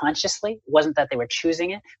subconsciously. It wasn't that they were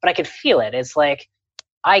choosing it, but I could feel it. It's like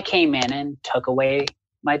I came in and took away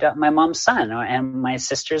my mom's son and my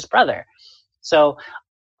sister's brother. So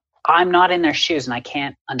I'm not in their shoes and I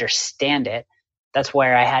can't understand it. That's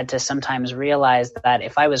where I had to sometimes realize that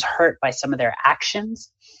if I was hurt by some of their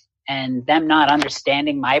actions and them not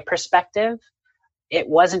understanding my perspective, it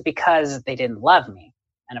wasn't because they didn't love me.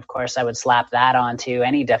 And of course, I would slap that onto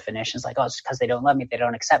any definitions like, oh, it's because they don't love me, they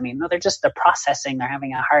don't accept me. No, they're processing, they're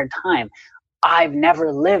having a hard time. I've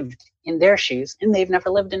never lived in their shoes and they've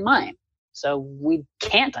never lived in mine. So we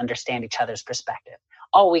can't understand each other's perspective.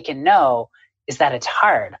 All we can know is that it's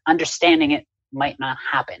hard. Understanding it might not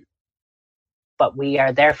happen. But we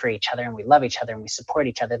are there for each other and we love each other and we support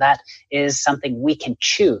each other. That is something we can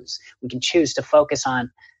choose. We can choose to focus on,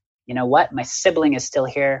 you know what, my sibling is still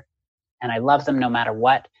here and I love them no matter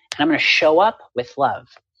what. And I'm going to show up with love.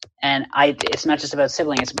 And it's not just about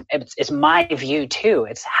sibling. It's my view too.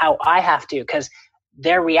 It's how I have to, because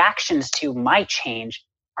their reactions to my change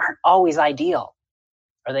aren't always ideal,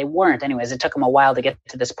 or they weren't anyways. It took them a while to get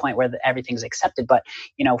to this point where everything's accepted. But,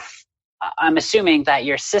 I'm assuming that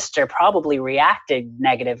your sister probably reacted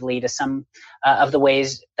negatively to some of the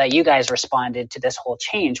ways that you guys responded to this whole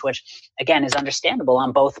change, which again is understandable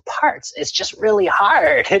on both parts. It's just really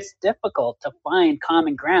hard. It's difficult to find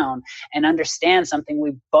common ground and understand something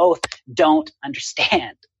we both don't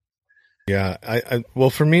understand. Yeah.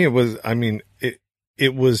 Well, for me,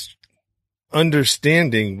 it was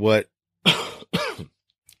understanding what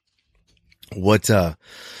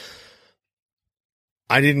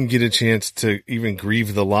I didn't get a chance to even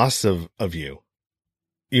grieve the loss of you.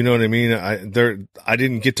 You know what I mean? I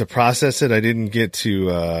didn't get to process it. I didn't get you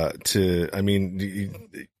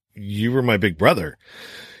were my big brother.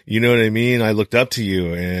 You know what I mean? I looked up to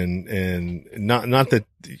you, and not that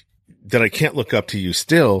I can't look up to you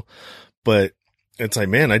still, but it's like,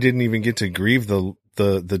 man, I didn't even get to grieve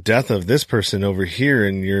the death of this person over here.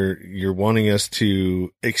 And you're wanting us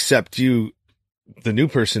to accept you, the new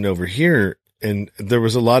person over here. And there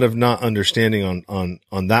was a lot of not understanding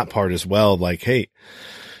on that part as well. Like, hey,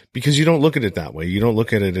 because you don't look at it that way. You don't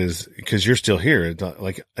look at it as, because you're still here. It's not,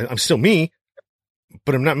 like, I'm still me,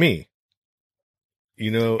 but I'm not me,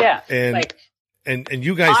 Yeah. And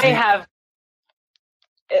you guys, I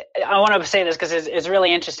want to say this because it's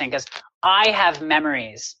really interesting, because I have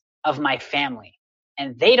memories of my family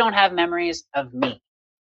and they don't have memories of me.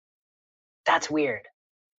 That's weird.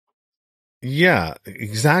 Yeah,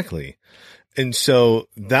 exactly. And so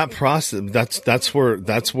that process, that's where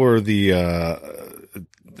the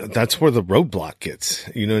roadblock gets,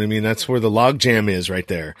 you know what I mean? That's where the log jam is right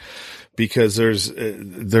there, because there's,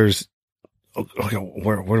 okay,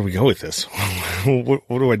 where do we go with this? what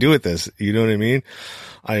do I do with this? You know what I mean?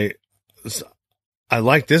 I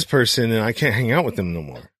like this person and I can't hang out with them no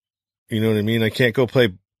more. You know what I mean? I can't go play,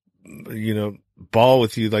 ball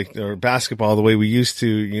with you, or basketball the way we used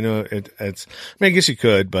to, I guess you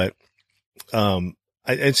could, but,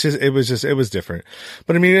 it was different,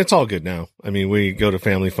 but I mean, it's all good now. I mean, we go to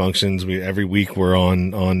family functions. Every week we're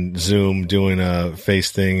on Zoom doing a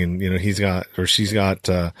face thing, and, she's got,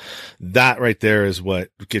 that right there is what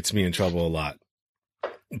gets me in trouble a lot.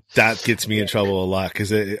 That gets me in trouble a lot,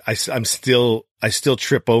 cause I still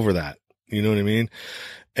trip over that. You know what I mean?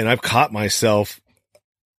 And I've caught myself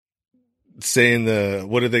saying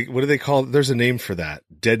what do they call it? There's a name for that.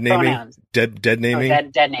 Dead naming. Pronouns. Dead naming.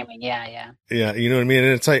 Dead naming. Yeah. Yeah. You know what I mean?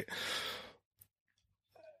 And it's like,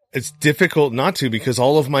 it's difficult not to, because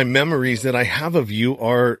all of my memories that I have of you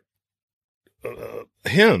are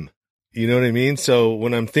him. You know what I mean? So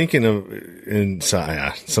when I'm thinking of,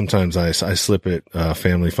 sometimes I slip at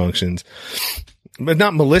family functions, but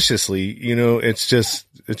not maliciously. It just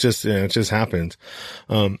happens.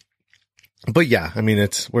 But yeah, I mean,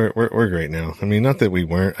 we're great now. I mean, not that we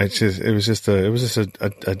weren't. It was just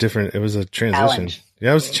a different, it was a transition. Challenge. Yeah,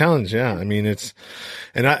 it was a challenge. Yeah. I mean,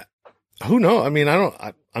 who knows? I mean,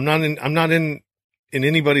 I'm not in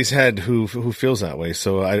anybody's head who feels that way.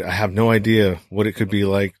 So I have no idea what it could be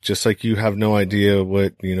like, just like you have no idea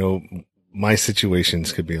what, my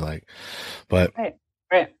situations could be like, but.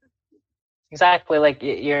 Right. Exactly. Like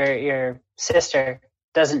your sister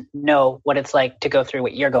doesn't know what it's like to go through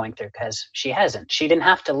what you're going through, because she hasn't. She didn't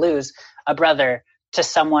have to lose a brother to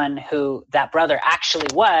someone who that brother actually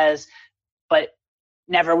was, but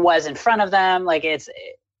never was in front of them. Like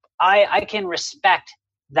I can respect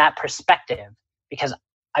that perspective because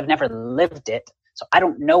I've never lived it. So I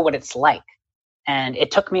don't know what it's like. And it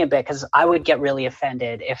took me a bit, because I would get really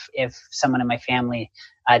offended if someone in my family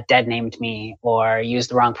dead named me or used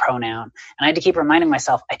the wrong pronoun. And I had to keep reminding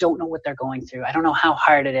myself, I don't know what they're going through. I don't know how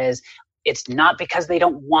hard it is. It's not because they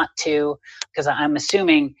don't want to, because I'm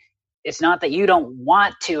assuming it's not that you don't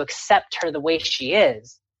want to accept her the way she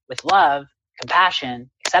is, with love, compassion,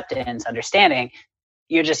 acceptance, understanding.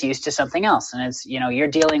 You're just used to something else. And it's, you're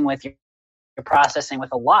dealing with you're processing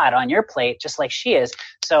with a lot on your plate, just like she is.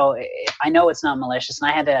 So I know it's not malicious,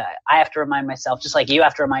 and I have to remind myself, just like you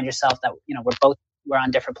have to remind yourself, that we're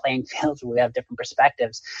on different playing fields. We have different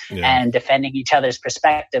perspectives, and defending each other's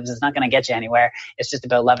perspectives is not going to get you anywhere. It's just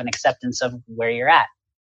about love and acceptance of where you're at.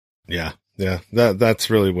 Yeah. That's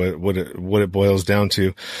really what it boils down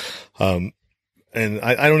to. And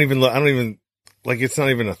I don't even like, it's not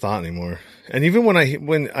even a thought anymore. And even when I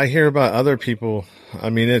hear about other people, I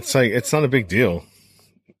mean, it's like, it's not a big deal.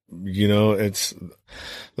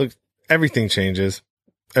 Look, everything changes,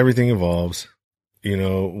 everything evolves.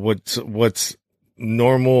 What's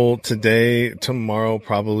normal today, tomorrow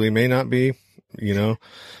probably may not be. you know,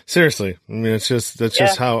 seriously. I mean, that's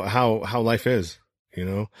just how life is, you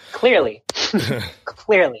know, Clearly.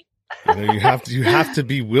 Clearly. you know, you have to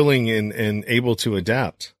be willing and able to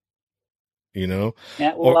adapt, you know.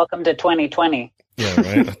 Yeah. Well, welcome to 2020. Yeah.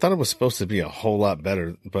 Right. I thought it was supposed to be a whole lot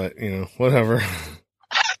better, but you know, whatever.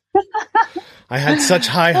 I had such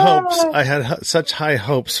high hopes. I had such high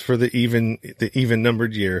hopes for the even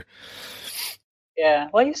numbered year. Yeah.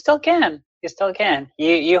 Well, you still can. You still can.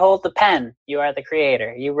 You hold the pen. You are the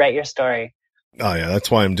creator. You write your story. Oh yeah, that's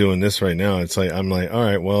why I'm doing this right now. It's like, I'm like, all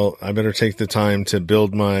right, well, I better take the time to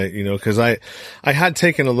build my, you know, cause I had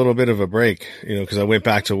taken a little bit of a break, you know, cause I went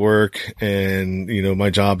back to work and, you know, my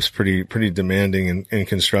job's pretty demanding in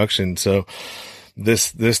construction. So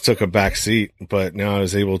this took a back seat, but now I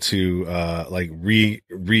was able to, like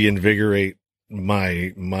reinvigorate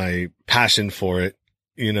my passion for it,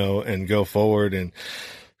 you know, and go forward. And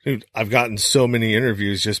dude, I've gotten so many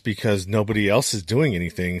interviews just because nobody else is doing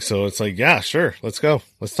anything. So it's like, yeah, sure. Let's go.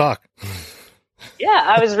 Let's talk. Yeah.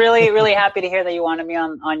 I was really, really happy to hear that you wanted me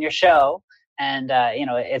on your show. And, you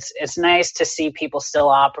know, it's nice to see people still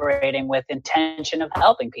operating with intention of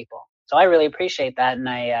helping people. So I really appreciate that. And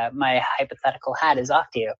my hypothetical hat is off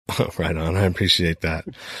to you. Right on. I appreciate that.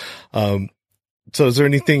 So is there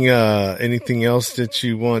anything else that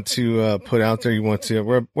you want to, put out there?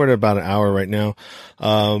 We're at about an hour right now.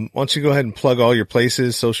 Why don't you go ahead and plug all your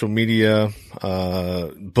places, social media,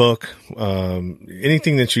 book,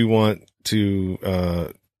 anything that you want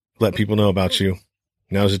to, let people know about you.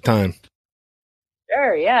 Now's the time.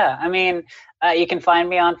 Sure. Yeah. I mean, you can find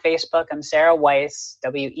me on Facebook. I'm Sarah Weiss,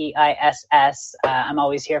 Weiss. I'm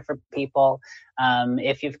always here for people.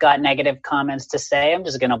 If you've got negative comments to say, I'm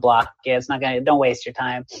just going to block you. Don't waste your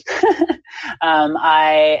time.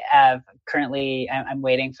 I have I'm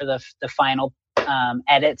waiting for the final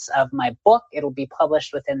edits of my book. It'll be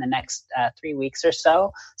published within the next 3 weeks or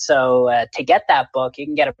so. So to get that book, you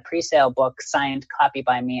can get a pre-sale book signed copy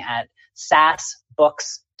by me at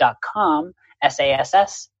sassbooks.com,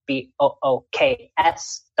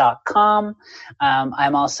 SASSBOOKS.com.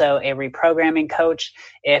 I'm also a reprogramming coach.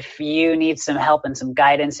 If you need some help and some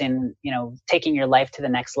guidance in, you know, taking your life to the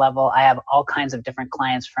next level, I have all kinds of different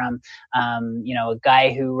clients from, you know, a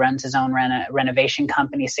guy who runs his own renovation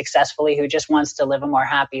company successfully, who just wants to live a more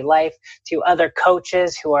happy life, to other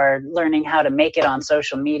coaches who are learning how to make it on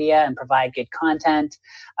social media and provide good content,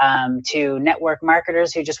 to network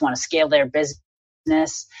marketers who just want to scale their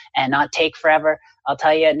business and not take forever. I'll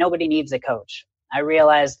tell you, nobody needs a coach. I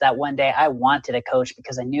realized that one day I wanted a coach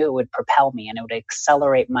because I knew it would propel me and it would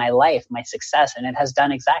accelerate my life, my success. And it has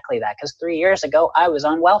done exactly that. Because 3 years ago, I was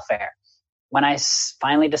on welfare. When I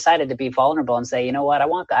finally decided to be vulnerable and say, you know what, I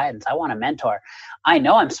want guidance. I want a mentor. I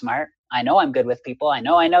know I'm smart. I know I'm good with people. I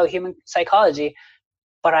know human psychology,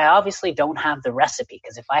 but I obviously don't have the recipe.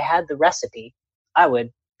 Because if I had the recipe, I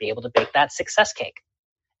would be able to bake that success cake.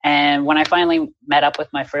 And when I finally met up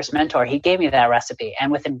with my first mentor, he gave me that recipe.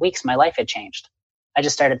 And within weeks, my life had changed. I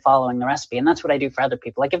just started following the recipe. And that's what I do for other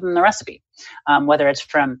people. I give them the recipe, whether it's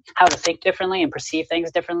from how to think differently and perceive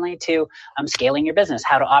things differently to scaling your business,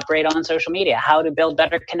 how to operate on social media, how to build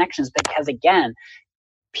better connections. Because again,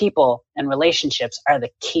 people and relationships are the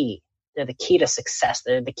key. They're the key to success.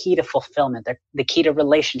 They're the key to fulfillment. They're the key to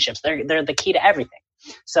relationships. They're the key to everything.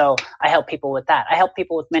 So I help people with that. I help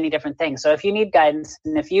people with many different things. So if you need guidance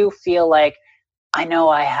and if you feel like, I know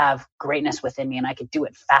I have greatness within me and I could do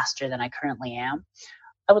it faster than I currently am,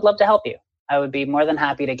 I would love to help you. I would be more than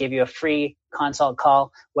happy to give you a free consult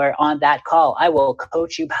call where on that call, I will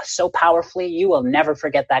coach you so powerfully, you will never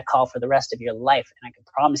forget that call for the rest of your life. And I can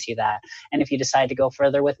promise you that. And if you decide to go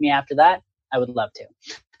further with me after that, I would love to.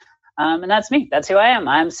 And that's me. That's who I am.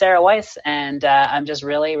 I'm Sarah Weiss, and I'm just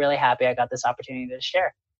really, really happy I got this opportunity to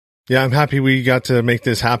share. Yeah, I'm happy we got to make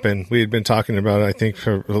this happen. We had been talking about it, I think,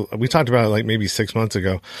 we talked about it like maybe 6 months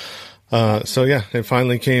ago. So yeah, it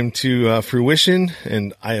finally came to fruition,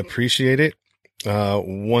 and I appreciate it.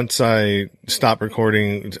 Once I stop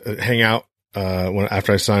recording, hang out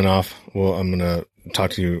after I sign off. Well, I'm gonna talk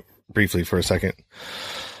to you briefly for a second.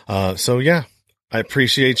 So yeah, I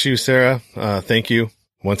appreciate you, Sarah. Thank you.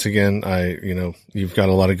 Once again, you've got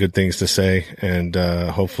a lot of good things to say, and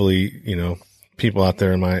hopefully, people out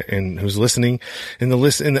there and who's listening in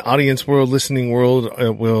the audience world, listening world,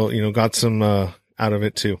 will, got some out of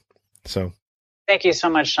it too. So thank you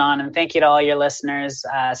so much, Sean, and thank you to all your listeners.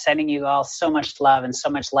 Sending you all so much love and so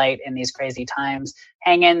much light in these crazy times.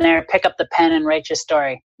 Hang in there, pick up the pen, and write your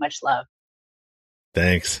story. Much love.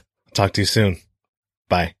 Thanks. Talk to you soon.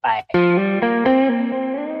 Bye. Bye.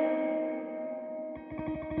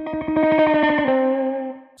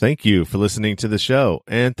 Thank you for listening to the show.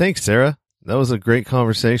 And thanks, Sarah. That was a great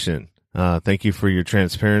conversation. Thank you for your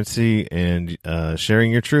transparency and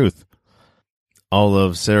sharing your truth. All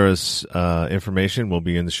of Sarah's information will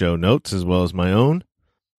be in the show notes as well as my own.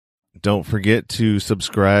 Don't forget to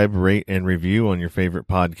subscribe, rate, and review on your favorite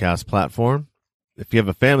podcast platform. If you have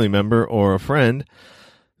a family member or a friend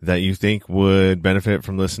that you think would benefit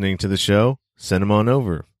from listening to the show, send them on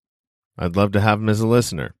over. I'd love to have them as a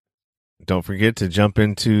listener. Don't forget to jump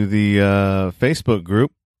into the Facebook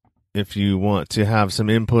group if you want to have some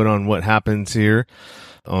input on what happens here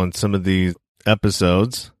on some of these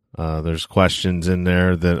episodes. There's questions in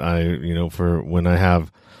there that for when I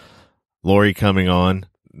have Lori coming on,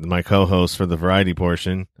 my co-host for the variety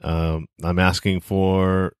portion, I'm asking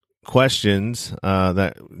for questions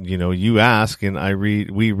that you ask and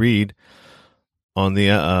we read on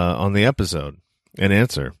the episode and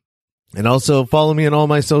answer. And also follow me on all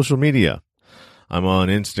my social media. I'm on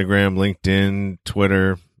Instagram, LinkedIn,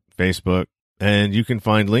 Twitter, Facebook, and you can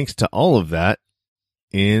find links to all of that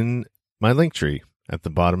in my link tree at the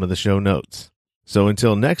bottom of the show notes. So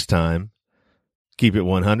until next time, keep it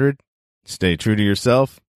 100, stay true to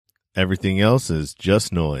yourself. Everything else is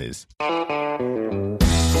just noise.